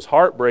people's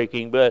heart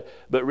breaking, but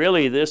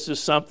really this is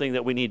something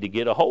that we need to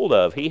get a hold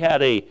of. He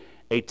had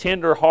a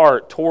tender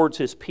heart towards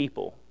his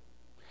people.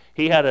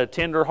 He had a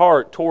tender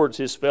heart towards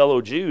his fellow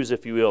Jews,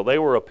 if you will. They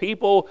were a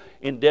people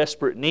in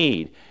desperate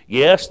need.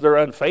 Yes, their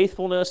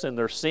unfaithfulness and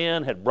their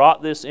sin had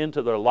brought this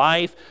into their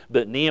life,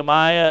 but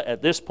Nehemiah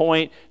at this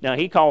point, now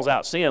he calls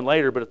out sin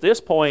later, but at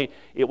this point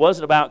it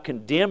wasn't about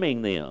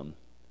condemning them.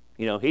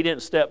 He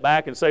didn't step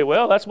back and say,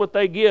 well, that's what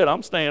they get.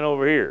 I'm staying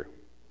over here.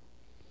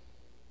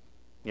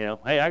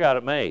 Hey, I got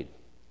it made.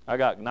 I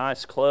got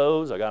nice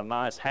clothes. I got a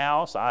nice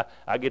house. I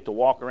get to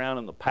walk around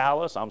in the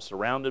palace. I'm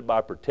surrounded by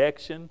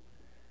protection.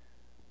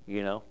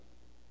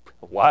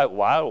 Why would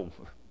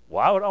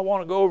I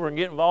want to go over and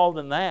get involved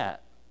in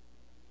that?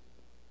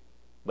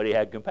 But he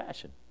had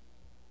compassion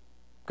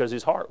because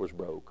his heart was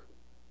broke.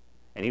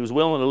 And he was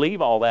willing to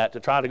leave all that to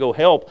try to go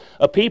help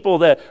a people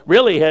that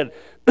really had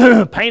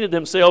painted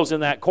themselves in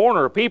that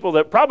corner, a people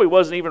that probably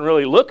wasn't even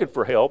really looking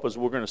for help, as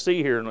we're going to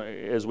see here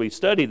as we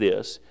study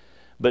this.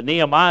 But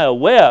Nehemiah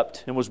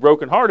wept and was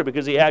brokenhearted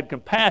because he had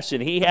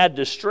compassion. He had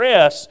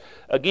distress,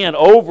 again,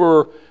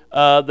 over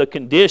the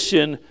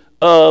condition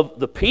of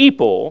the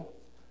people,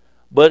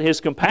 but his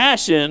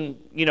compassion,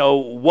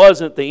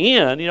 wasn't the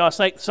end. I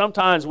think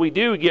sometimes we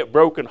do get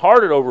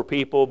brokenhearted over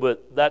people,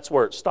 but that's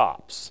where it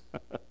stops.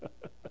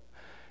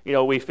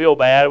 We feel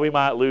bad. We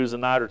might lose a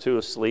night or two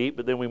of sleep,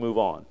 but then we move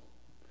on.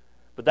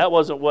 But that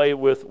wasn't the way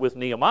with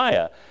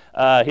Nehemiah.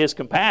 His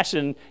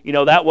compassion,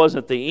 that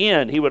wasn't the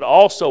end. He would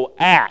also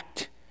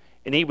act,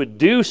 and he would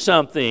do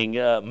something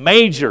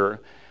major.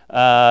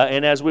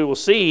 And as we will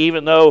see,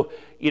 even though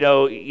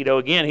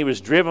again, he was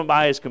driven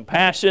by his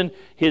compassion,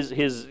 his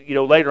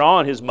later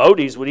on his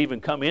motives would even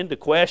come into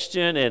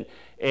question,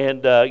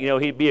 and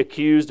he'd be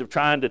accused of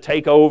trying to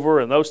take over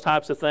and those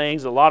types of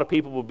things. A lot of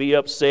people would be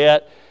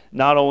upset,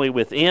 not only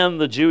within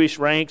the Jewish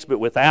ranks, but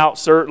without,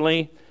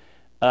 certainly.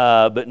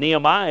 But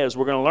Nehemiah, as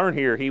we're going to learn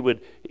here,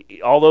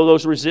 although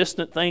those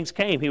resistant things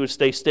came, he would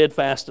stay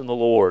steadfast in the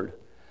Lord.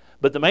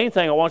 But the main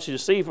thing I want you to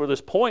see for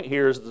this point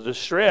here is the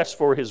distress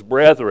for his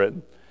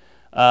brethren.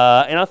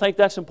 And I think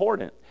that's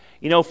important.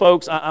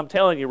 Folks, I'm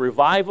telling you,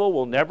 revival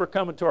will never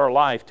come into our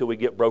life till we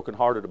get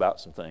brokenhearted about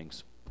some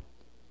things.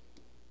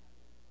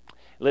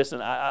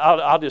 Listen,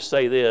 I'll just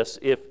say this.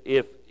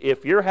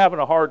 If you're having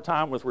a hard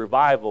time with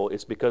revival,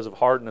 it's because of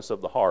hardness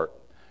of the heart.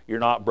 You're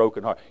not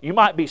brokenhearted. You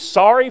might be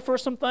sorry for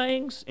some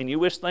things, and you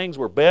wish things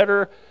were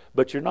better,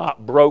 but you're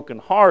not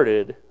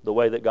brokenhearted the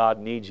way that God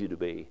needs you to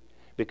be.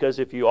 Because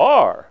if you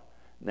are,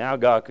 now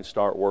God can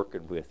start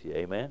working with you.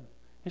 Amen?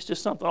 It's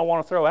just something I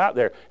want to throw out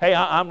there. Hey,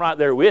 I'm right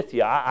there with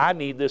you. I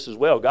need this as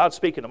well. God's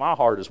speaking to my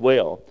heart as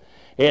well.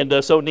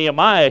 And so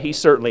Nehemiah, he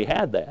certainly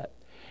had that.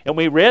 And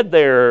we read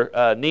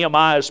there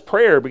Nehemiah's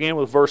prayer, beginning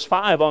with verse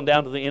 5 on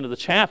down to the end of the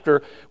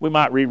chapter. We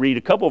might reread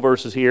a couple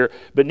verses here.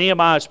 But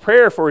Nehemiah's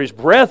prayer for his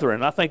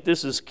brethren, I think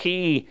this is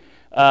key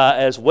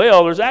as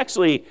well. There's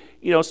actually,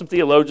 some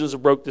theologians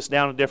have broke this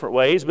down in different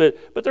ways.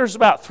 But there's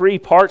about 3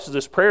 parts of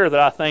this prayer that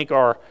I think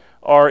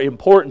are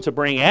important to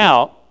bring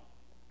out.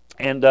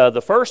 And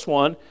the first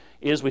one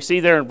is we see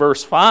there in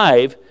verse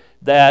 5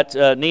 that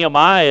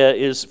Nehemiah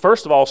is,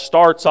 first of all,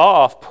 starts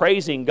off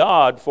praising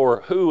God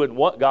for who and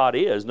what God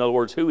is. In other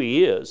words, who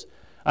He is.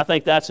 I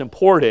think that's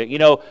important.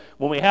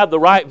 When we have the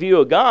right view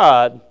of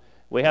God,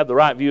 we have the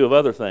right view of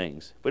other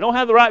things. If we don't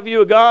have the right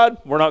view of God,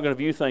 we're not going to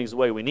view things the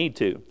way we need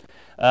to.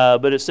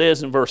 But it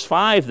says in verse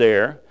 5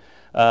 there,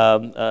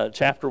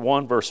 chapter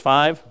 1, verse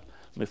 5,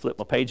 let me flip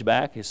my page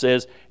back. It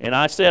says, "And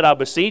I said, I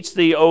beseech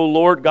thee, O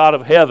Lord God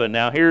of heaven."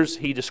 Now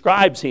he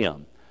describes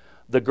Him,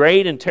 the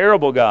great and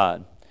terrible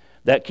God,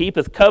 that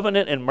keepeth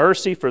covenant and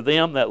mercy for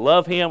them that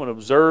love Him and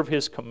observe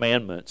His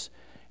commandments.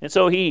 And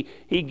so he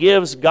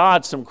gives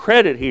God some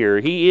credit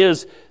here. He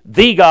is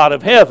the God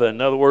of heaven.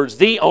 In other words,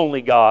 the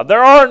only God.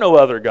 There are no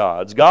other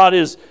gods. God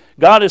is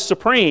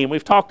supreme.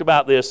 We've talked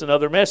about this in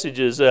other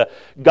messages.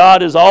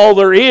 God is all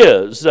there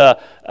is.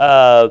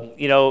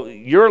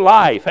 Your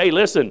life. Hey,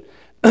 listen,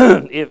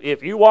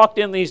 if you walked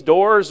in these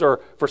doors,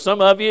 or for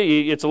some of you,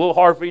 it's a little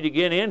hard for you to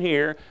get in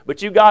here,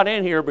 but you got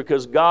in here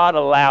because God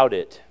allowed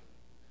it.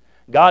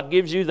 God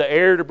gives you the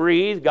air to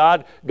breathe.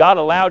 God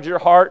allowed your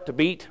heart to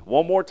beat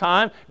one more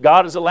time.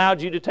 God has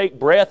allowed you to take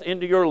breath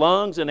into your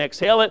lungs and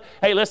exhale it.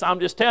 Hey, listen, I'm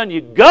just telling you,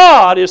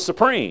 God is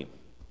supreme.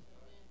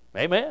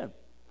 Amen.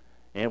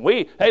 And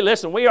we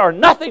are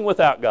nothing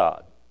without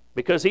God,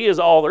 because He is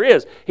all there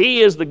is. He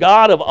is the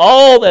God of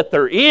all that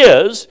there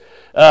is.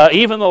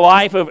 even the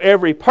life of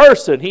every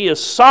person. He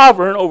is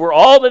sovereign over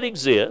all that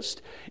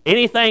exists.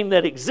 Anything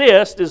that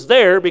exists is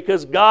there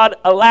because God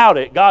allowed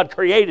it. God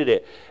created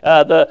it.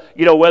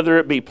 Whether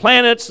it be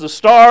planets, the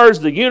stars,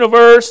 the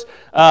universe,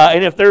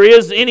 and if there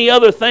is any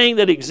other thing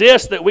that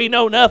exists that we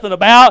know nothing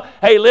about,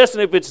 hey,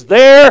 listen, if it's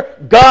there,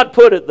 God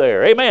put it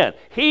there. Amen.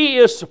 He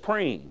is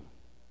supreme.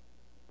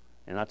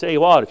 And I tell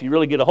you what, if you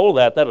really get a hold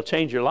of that, that'll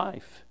change your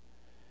life.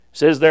 It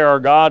says there our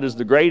God is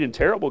the great and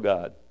terrible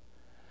God.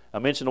 I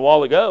mentioned a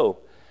while ago,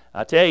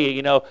 I tell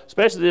you,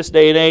 especially this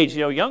day and age,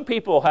 young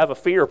people have a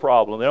fear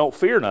problem. They don't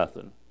fear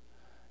nothing.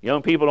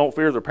 Young people don't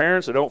fear their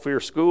parents. They don't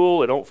fear school.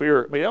 They don't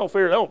fear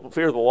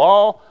the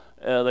law.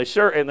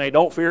 They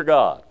don't fear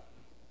God.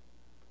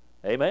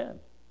 Amen.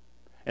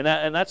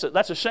 And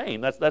that's a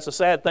shame. That's a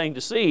sad thing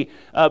to see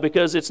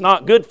because it's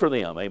not good for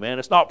them. Amen.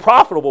 It's not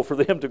profitable for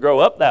them to grow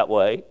up that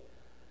way.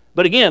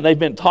 But again, they've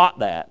been taught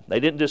that. They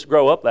didn't just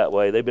grow up that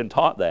way. They've been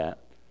taught that.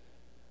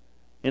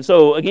 And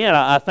so, again,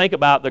 I think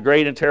about the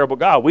great and terrible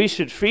God. We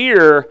should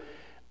fear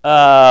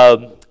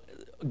God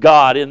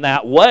in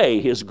that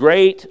way, His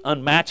great,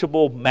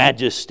 unmatchable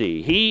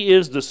majesty. He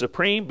is the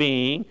supreme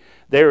being.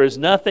 There is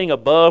nothing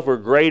above or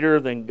greater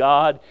than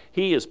God.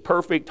 He is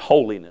perfect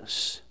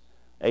holiness.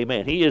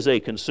 Amen. He is a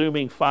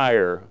consuming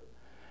fire.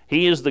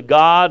 He is the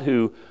God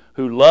who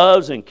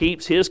loves and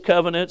keeps His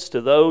covenants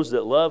to those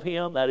that love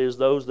Him, that is,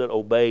 those that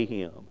obey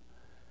Him.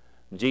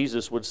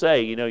 Jesus would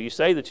say, you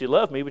say that you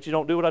love me, but you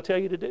don't do what I tell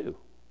you to do.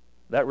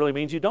 That really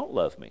means you don't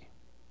love me.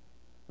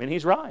 I mean,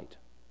 He's right.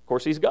 Of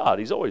course, He's God.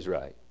 He's always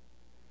right.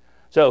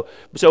 So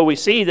we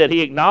see that He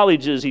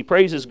acknowledges, He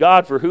praises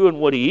God for who and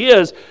what He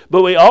is,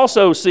 but we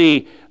also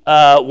see,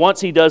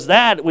 once He does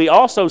that, we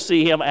also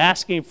see Him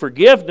asking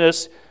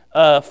forgiveness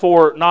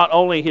for not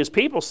only His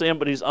people's sin,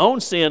 but His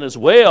own sin as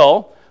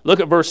well. Look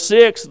at verse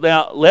 6.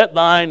 Now let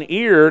thine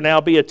ear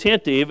now be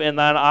attentive and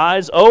thine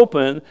eyes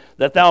open,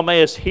 that thou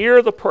mayest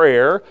hear the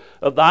prayer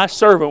of thy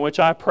servant, which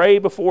I pray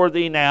before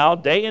thee now,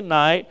 day and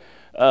night,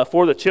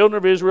 for the children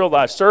of Israel,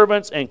 thy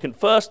servants, and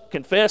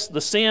confess the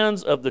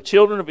sins of the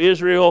children of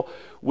Israel,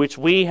 which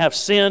we have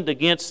sinned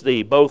against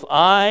thee. Both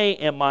I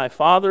and my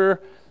father's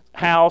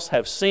house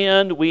have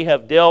sinned. We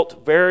have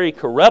dealt very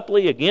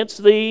corruptly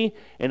against thee,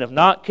 and have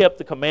not kept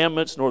the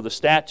commandments, nor the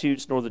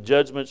statutes, nor the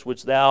judgments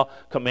which thou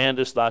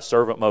commandest thy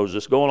servant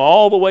Moses. Going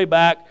all the way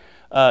back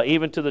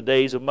even to the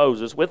days of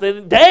Moses.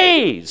 Within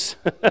days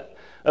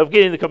of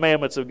getting the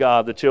commandments of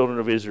God, the children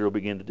of Israel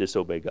began to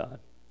disobey God.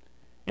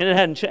 And it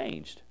hadn't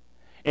changed.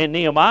 And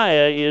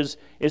Nehemiah is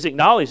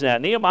acknowledging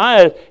that.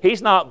 Nehemiah,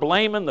 he's not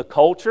blaming the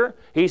culture.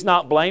 He's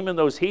not blaming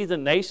those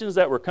heathen nations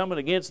that were coming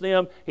against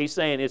them. He's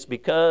saying it's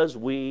because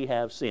we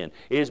have sinned.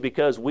 It is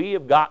because we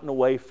have gotten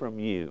away from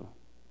you.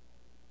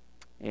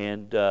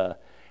 And,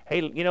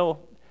 hey,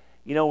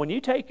 when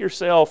you take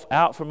yourself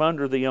out from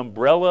under the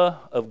umbrella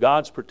of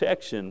God's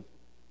protection,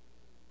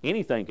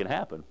 anything can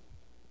happen.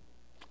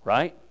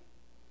 Right?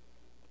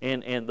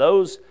 And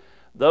those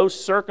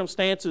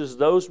circumstances,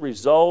 those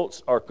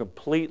results are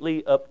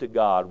completely up to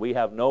God. We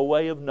have no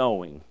way of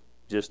knowing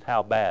just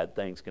how bad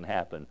things can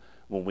happen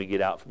when we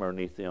get out from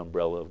underneath the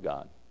umbrella of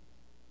God.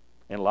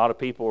 And a lot of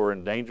people are in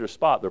a dangerous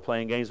spot. They're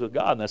playing games with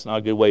God, and that's not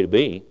a good way to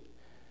be.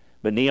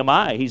 But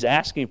Nehemiah, he's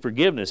asking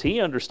forgiveness.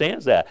 He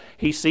understands that.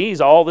 He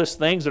sees all these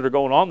things that are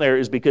going on there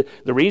is because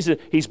the reason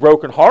he's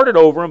brokenhearted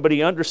over them, but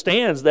he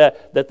understands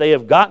that they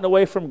have gotten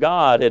away from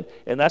God,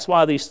 and that's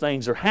why these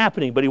things are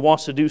happening, but he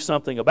wants to do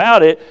something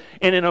about it.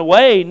 And in a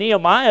way,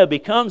 Nehemiah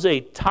becomes a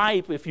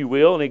type, if you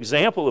will, an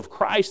example of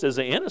Christ as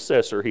an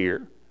intercessor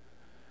here.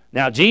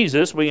 Now,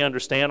 Jesus, we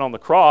understand on the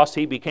cross,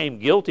 He became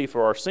guilty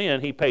for our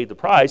sin. He paid the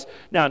price.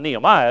 Now,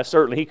 Nehemiah,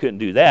 certainly he couldn't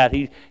do that.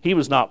 He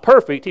was not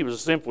perfect. He was a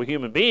sinful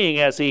human being,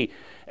 as he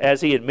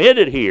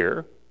admitted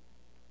here.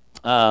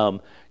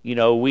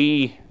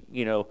 We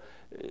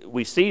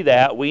see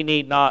that. We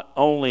need not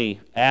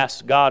only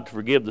ask God to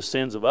forgive the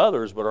sins of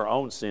others, but our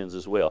own sins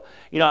as well.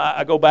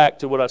 I go back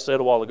to what I said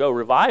a while ago.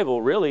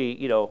 Revival, really,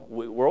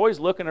 we're always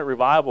looking at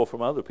revival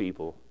from other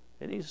people.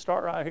 It needs to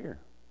start right here.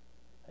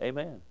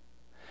 Amen.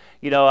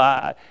 Do you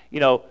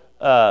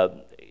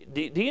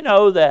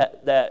know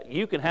that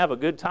you can have a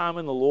good time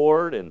in the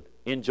Lord and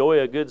enjoy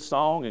a good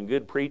song and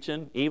good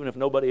preaching, even if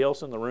nobody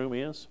else in the room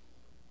is?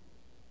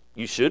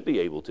 You should be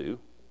able to.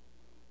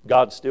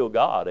 God's still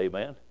God,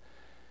 amen.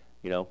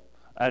 Now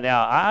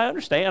I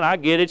understand, I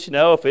get it.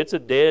 If it's a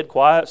dead,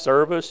 quiet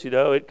service,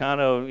 it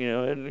kind of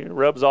it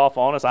rubs off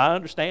on us. I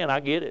understand, I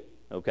get it.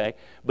 Okay,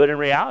 but in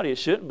reality, it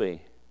shouldn't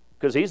be,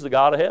 because He's the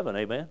God of heaven,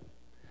 amen.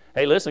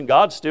 Hey, listen,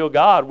 God's still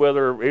God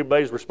whether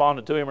everybody's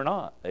responding to Him or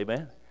not.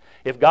 Amen?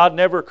 If God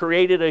never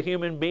created a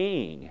human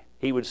being,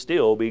 He would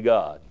still be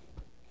God.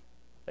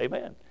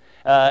 Amen?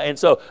 And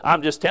so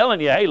I'm just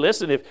telling you, hey,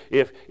 listen,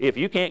 if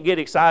you can't get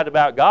excited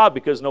about God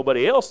because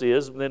nobody else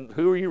is, then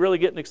who are you really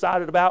getting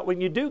excited about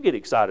when you do get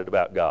excited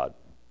about God?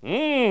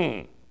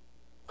 Come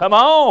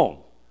on.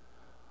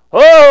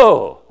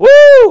 Oh,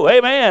 woo,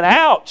 amen,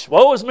 ouch,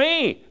 woe is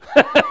me.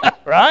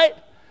 Right?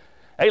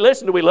 Hey,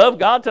 listen, do we love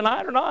God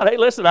tonight or not? Hey,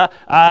 listen,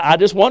 I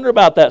just wonder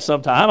about that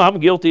sometime.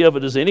 I'm guilty of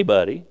it as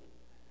anybody.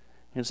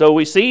 And so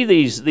we see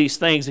these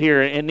things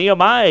here. And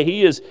Nehemiah,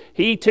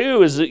 he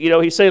too is,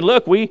 he's saying,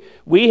 look, we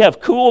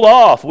have cooled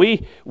off.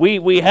 We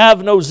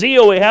have no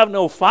zeal. We have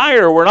no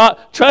fire. We're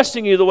not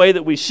trusting you the way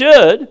that we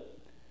should.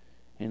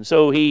 And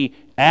so he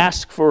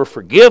asked for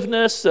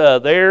forgiveness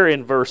there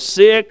in verse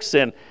 6.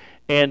 And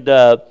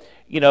not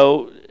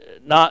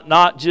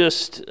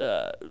just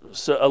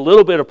a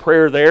little bit of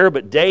prayer there,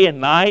 but day and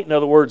night. In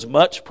other words,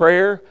 much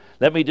prayer.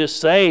 Let me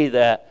just say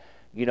that,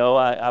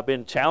 I've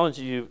been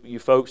challenging you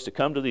folks to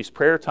come to these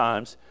prayer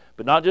times,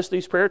 but not just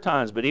these prayer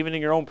times, but even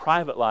in your own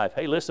private life.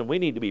 Hey, listen, we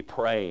need to be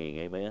praying,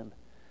 amen?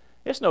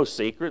 It's no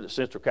secret that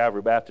Central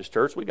Calvary Baptist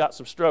Church, we got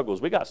some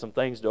struggles. We got some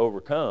things to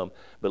overcome,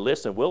 but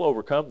listen, we'll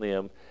overcome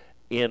them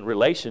in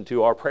relation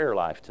to our prayer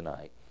life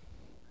tonight.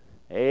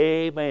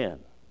 Amen.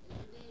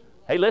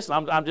 Hey,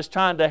 listen, I'm just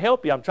trying to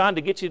help you. I'm trying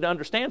to get you to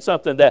understand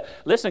something that,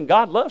 listen,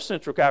 God loves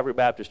Central Calvary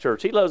Baptist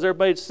Church. He loves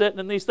everybody that's sitting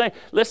in these things.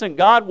 Listen,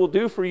 God will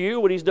do for you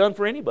what He's done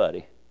for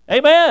anybody.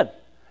 Amen.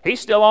 He's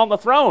still on the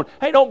throne.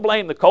 Hey, don't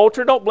blame the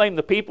culture. Don't blame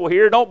the people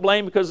here. Don't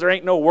blame because there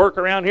ain't no work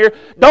around here.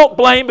 Don't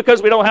blame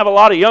because we don't have a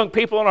lot of young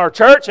people in our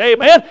church.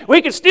 Amen.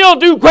 We can still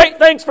do great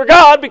things for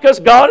God because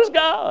God is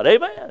God.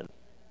 Amen.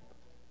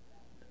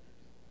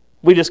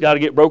 We just got to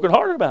get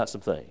brokenhearted about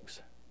some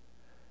things.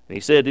 And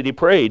he said that he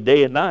prayed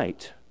day and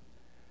night.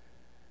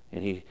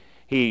 And he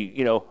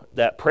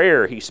that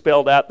prayer, he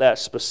spelled out that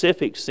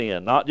specific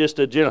sin, not just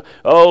a general,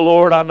 oh,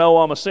 Lord, I know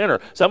I'm a sinner.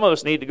 Some of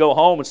us need to go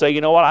home and say, you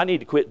know what, I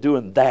need to quit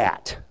doing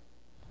that.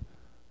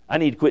 I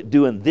need to quit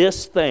doing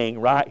this thing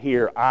right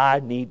here. I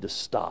need to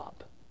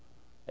stop.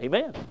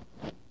 Amen.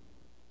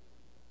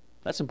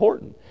 That's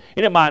important.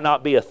 And it might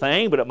not be a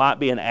thing, but it might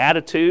be an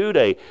attitude,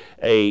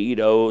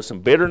 some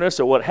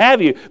bitterness or what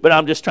have you. But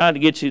I'm just trying to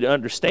get you to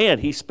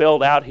understand, he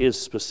spelled out his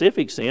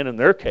specific sin in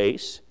their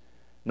case.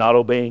 Not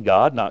obeying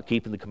God, not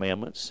keeping the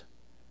commandments.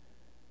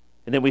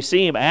 And then we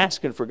see him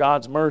asking for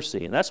God's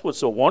mercy. And that's what's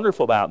so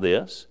wonderful about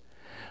this.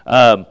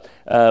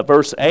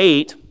 Verse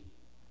 8,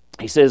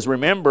 he says,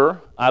 remember,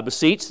 I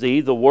beseech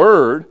thee, the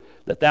word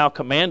that thou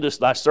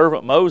commandest thy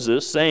servant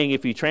Moses, saying,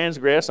 if you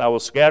transgress, I will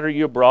scatter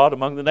you abroad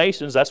among the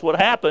nations. That's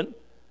what happened.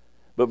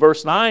 But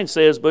verse 9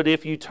 says, but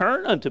if you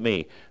turn unto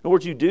me, in other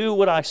words, you do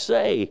what I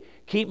say,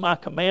 keep my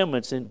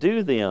commandments and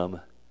do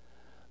them,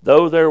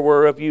 though there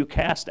were of you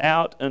cast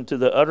out unto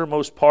the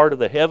uttermost part of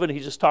the heaven.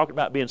 He's just talking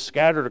about being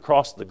scattered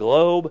across the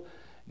globe.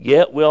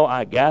 Yet will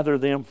I gather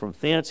them from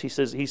thence. He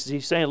says,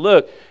 he's saying,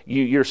 look,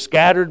 you're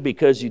scattered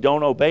because you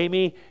don't obey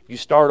me. If you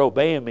start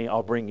obeying me,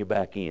 I'll bring you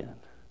back in.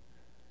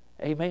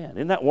 Amen.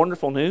 Isn't that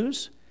wonderful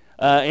news?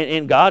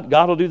 And God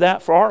will do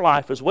that for our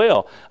life as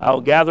well.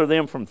 I'll gather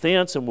them from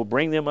thence and will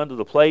bring them unto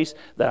the place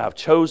that I've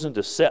chosen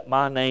to set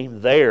my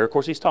name there. Of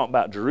course, he's talking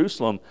about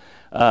Jerusalem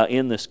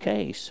in this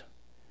case.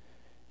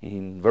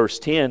 In verse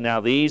 10,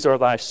 now these are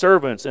thy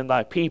servants and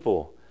thy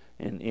people.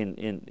 And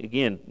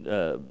again,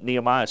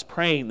 Nehemiah is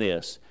praying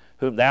this,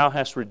 whom thou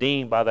hast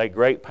redeemed by thy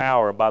great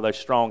power and by thy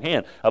strong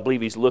hand. I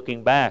believe he's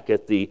looking back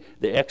at the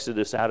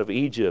exodus out of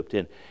Egypt.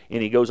 And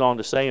he goes on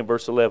to say in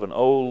verse 11,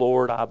 O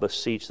Lord, I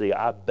beseech thee,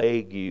 I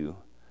beg you,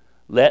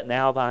 let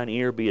now thine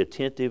ear be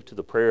attentive to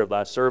the prayer of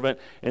thy servant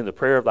and the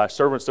prayer of thy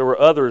servants. There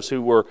were others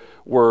who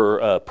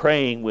were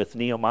praying with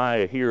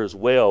Nehemiah here as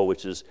well,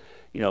 which is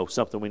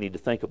something we need to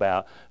think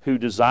about, who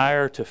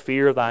desire to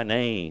fear thy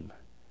name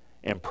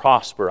and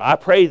prosper. I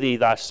pray thee,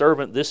 thy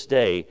servant, this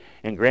day,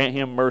 and grant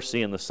him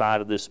mercy in the sight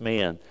of this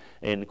man.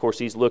 And of course,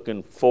 he's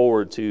looking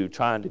forward to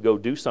trying to go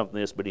do something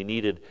this, but he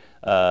needed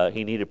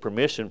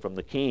permission from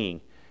the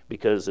king,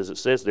 because as it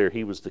says there,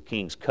 he was the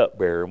king's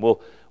cupbearer. And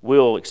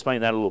we'll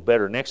explain that a little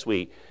better next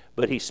week.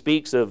 But he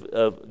speaks of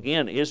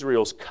again,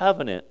 Israel's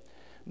covenant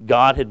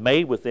God had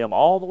made with them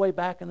all the way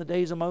back in the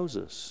days of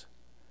Moses.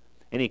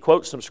 And he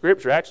quotes some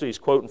scripture. Actually, he's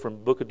quoting from the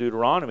book of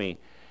Deuteronomy.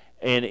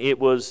 And it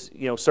was,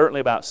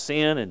 certainly about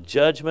sin and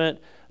judgment,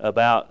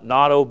 about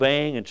not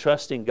obeying and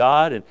trusting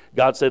God. And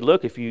God said,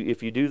 look, if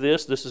you do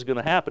this, this is going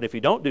to happen. If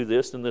you don't do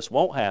this, then this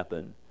won't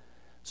happen.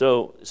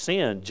 So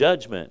sin,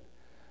 judgment.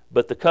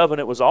 But the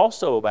covenant was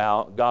also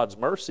about God's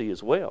mercy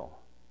as well.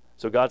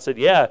 So God said,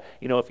 yeah,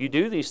 if you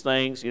do these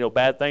things,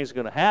 bad things are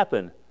going to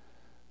happen.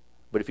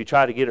 But if you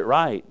try to get it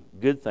right,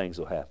 good things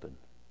will happen.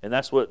 And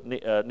that's what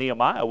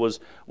Nehemiah was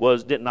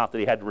not that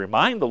he had to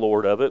remind the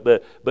Lord of it,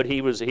 but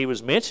he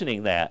was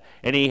mentioning that.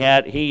 And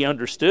he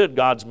understood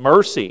God's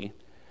mercy.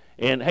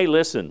 And hey,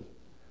 listen,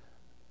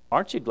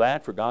 aren't you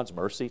glad for God's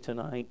mercy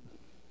tonight?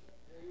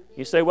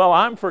 You say, well,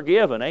 I'm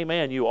forgiven.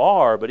 Amen, you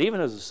are. But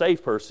even as a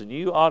saved person,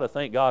 you ought to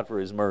thank God for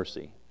His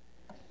mercy.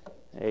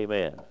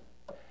 Amen.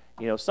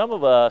 Some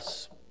of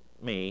us,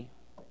 me,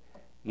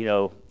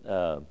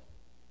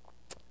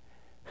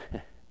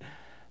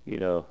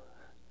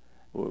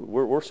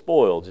 we're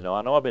spoiled.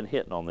 I know I've been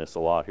hitting on this a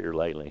lot here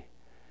lately,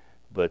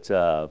 but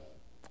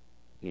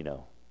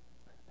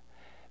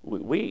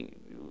we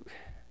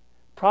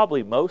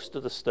probably most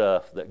of the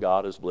stuff that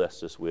God has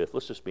blessed us with,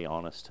 let's just be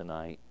honest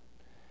tonight,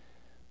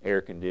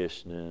 air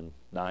conditioning,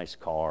 nice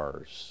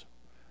cars,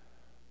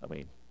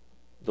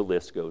 the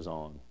list goes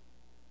on.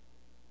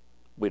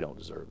 We don't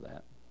deserve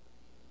that.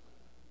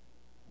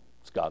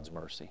 It's God's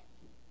mercy.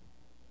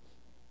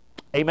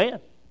 Amen.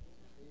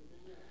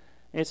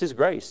 And it's His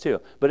grace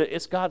too. But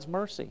it's God's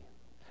mercy.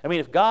 I mean,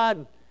 if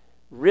God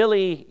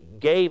really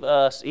gave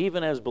us,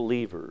 even as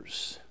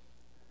believers,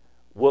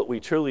 what we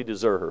truly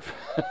deserve,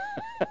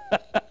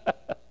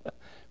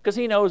 because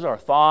He knows our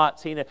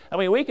thoughts. I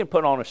mean, we can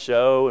put on a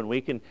show and we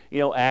can,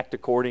 act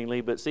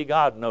accordingly. But see,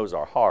 God knows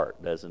our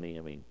heart, doesn't He?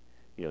 I mean,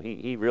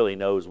 He really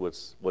knows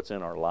what's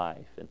in our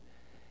life.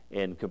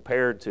 And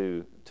compared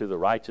to the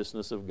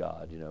righteousness of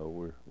God,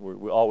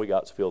 we're all we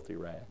got is filthy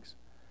rags.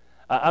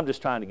 I'm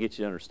just trying to get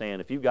you to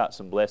understand, if you've got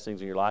some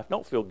blessings in your life,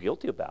 don't feel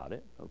guilty about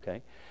it,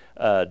 okay?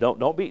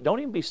 Don't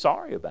even be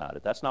sorry about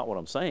it. That's not what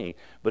I'm saying.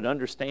 But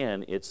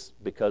understand, it's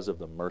because of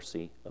the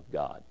mercy of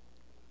God.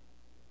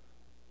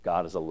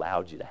 God has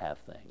allowed you to have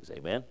things,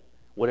 amen?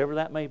 Whatever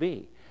that may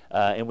be.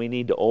 And we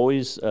need to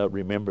always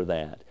remember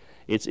that.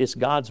 It's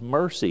God's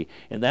mercy.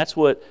 And that's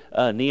what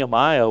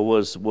Nehemiah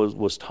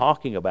was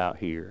talking about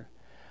here.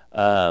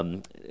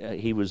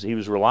 He was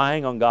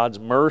relying on God's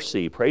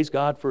mercy. Praise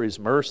God for His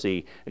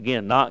mercy.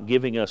 Again, not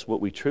giving us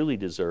what we truly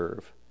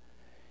deserve.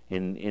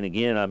 And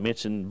again, I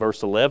mentioned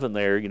verse 11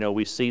 there.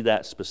 We see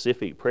that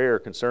specific prayer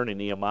concerning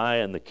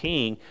Nehemiah and the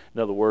king.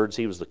 In other words,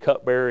 he was the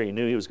cupbearer. He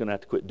knew he was going to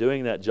have to quit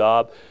doing that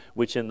job,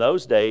 which in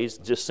those days,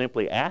 just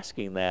simply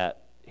asking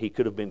that, he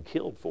could have been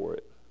killed for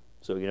it.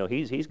 So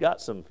he's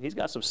got some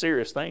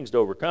serious things to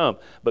overcome,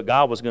 but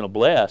God was going to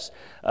bless.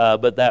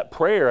 But that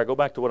prayer, I go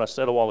back to what I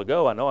said a while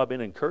ago. I know I've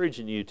been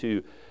encouraging you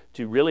to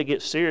really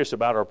get serious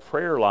about our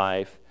prayer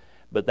life.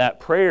 But that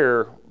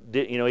prayer,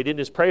 he didn't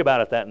just pray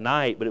about it that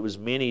night, but it was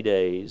many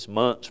days,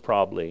 months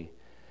probably,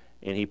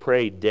 and he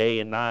prayed day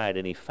and night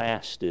and he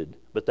fasted.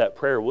 But that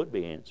prayer would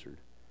be answered,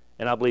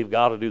 and I believe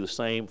God will do the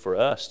same for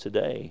us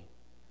today.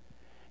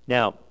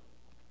 Now,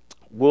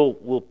 we're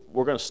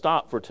going to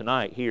stop for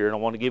tonight here, and I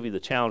want to give you the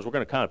challenge. We're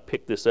going to kind of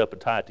pick this up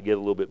and tie it together a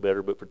little bit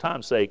better, but for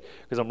time's sake,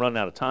 because I'm running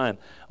out of time,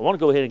 I want to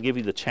go ahead and give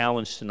you the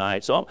challenge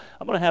tonight. So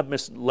I'm going to have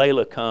Miss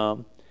Layla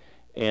come,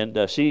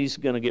 and she's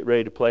going to get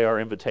ready to play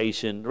our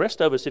invitation. The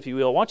rest of us, if you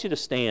will, I want you to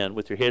stand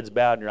with your heads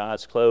bowed and your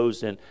eyes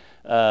closed, and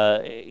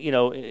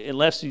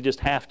unless you just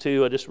have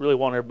to, I just really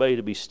want everybody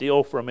to be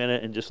still for a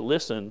minute and just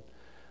listen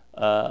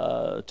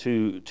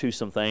to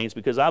some things,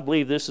 because I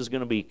believe this is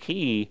going to be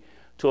key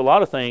to a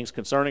lot of things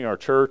concerning our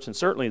church, and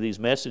certainly these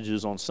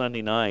messages on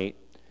Sunday night.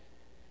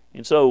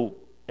 And so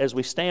as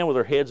we stand with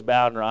our heads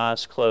bowed and our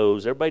eyes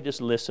closed, everybody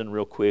just listen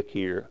real quick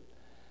here.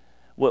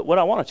 What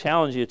I want to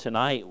challenge you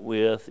tonight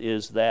with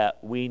is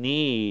that we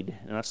need,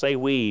 and I say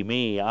we,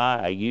 me,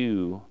 I,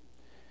 you,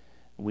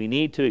 we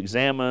need to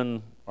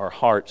examine our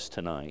hearts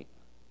tonight.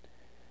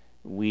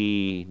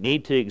 We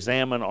need to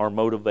examine our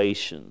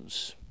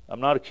motivations.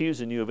 I'm not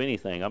accusing you of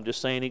anything. I'm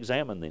just saying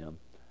examine them.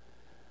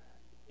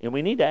 And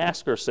we need to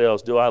ask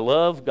ourselves, do I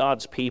love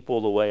God's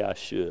people the way I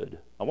should?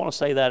 I want to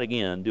say that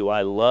again. Do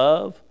I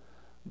love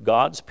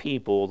God's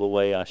people the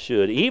way I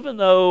should? Even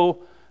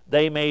though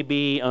they may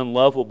be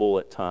unlovable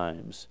at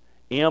times,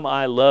 am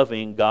I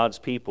loving God's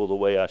people the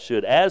way I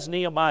should? As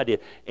Nehemiah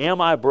did, am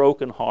I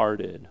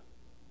brokenhearted?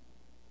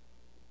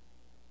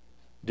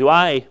 Do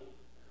I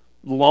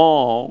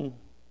long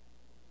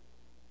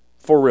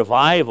for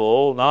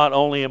revival, not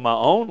only in my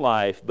own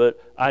life,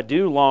 but I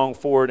do long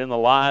for it in the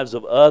lives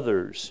of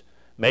others?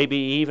 Maybe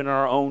even in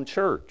our own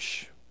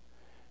church.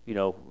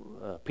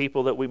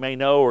 People that we may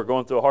know are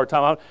going through a hard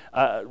time.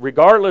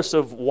 Regardless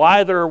of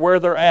why they're where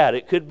they're at,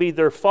 it could be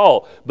their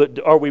fault. But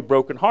are we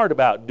brokenhearted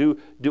about it?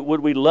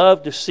 Would we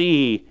love to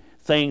see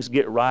things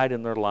get right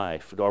in their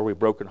life? Are we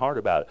brokenhearted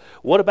about it?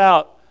 What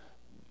about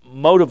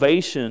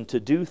motivation to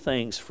do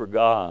things for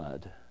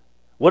God?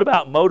 What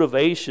about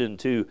motivation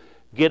to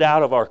get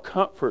out of our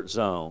comfort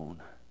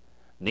zone?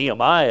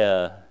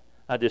 Nehemiah,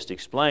 I just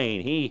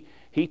explained,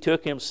 he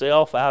took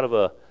himself out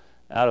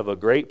of a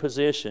great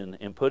position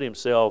and put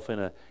himself in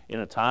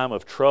a time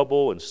of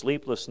trouble and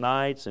sleepless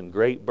nights and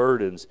great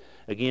burdens,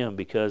 again,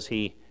 because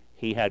he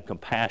had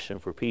compassion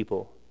for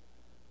people.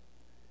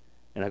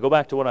 And I go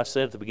back to what I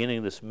said at the beginning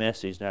of this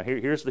message. Now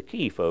here's the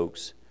key,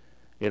 folks.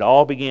 It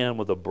all began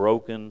with a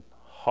broken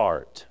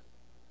heart.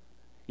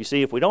 You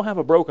see, if we don't have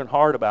a broken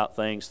heart about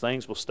things,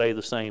 things will stay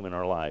the same in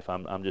our life.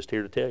 I'm just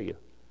here to tell you.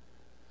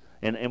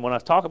 And when I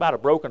talk about a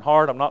broken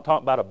heart, I'm not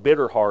talking about a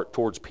bitter heart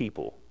towards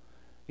people.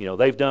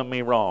 They've done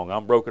me wrong.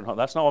 I'm broken heart.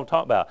 That's not what I'm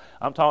talking about.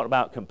 I'm talking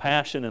about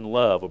compassion and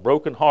love. A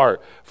broken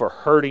heart for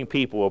hurting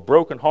people. A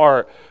broken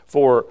heart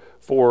for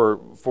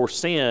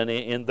sin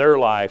in their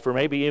life, or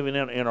maybe even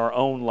in our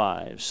own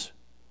lives.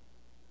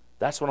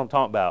 That's what I'm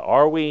talking about.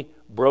 Are we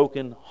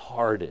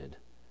broken-hearted?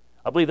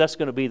 I believe that's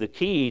going to be the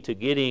key to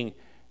getting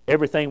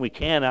everything we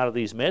can out of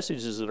these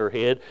messages that are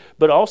ahead,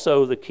 but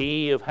also the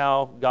key of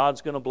how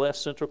God's going to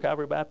bless Central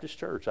Calvary Baptist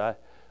Church. I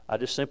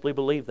just simply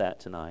believe that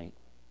tonight.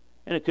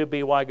 And it could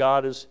be why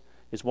God is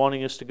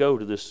wanting us to go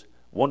to this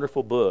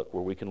wonderful book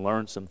where we can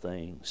learn some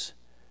things.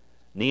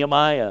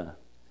 Nehemiah,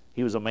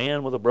 he was a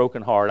man with a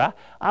broken heart.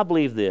 I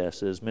believe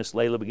this as Miss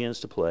Layla begins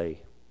to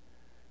play.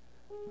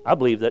 I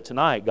believe that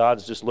tonight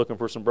God's just looking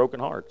for some broken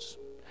hearts.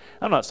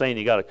 I'm not saying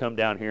you got to come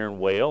down here and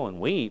wail and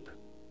weep,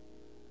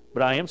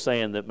 But I am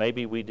saying that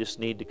maybe we just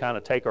need to kind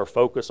of take our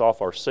focus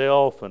off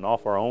ourselves and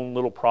off our own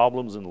little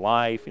problems in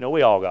life. You know,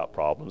 we all got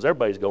problems.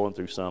 Everybody's going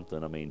through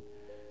something. I mean,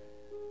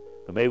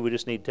 but maybe we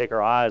just need to take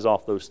our eyes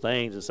off those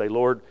things and say,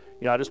 Lord,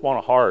 you know, I just want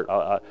a heart.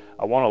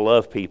 I want to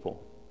love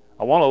people.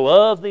 I want to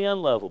love the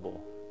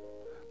unlovable.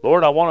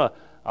 Lord, I want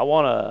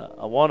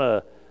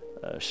to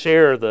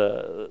share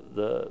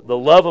the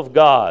love of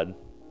God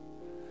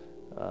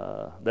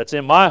that's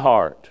in my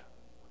heart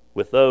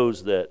with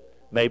those that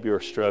maybe are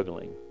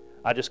struggling.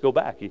 I just go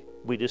back.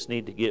 We just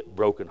need to get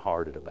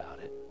brokenhearted about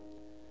it.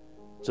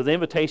 So the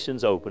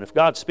invitation's open. If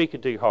God's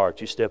speaking to your heart,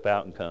 you step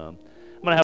out and come.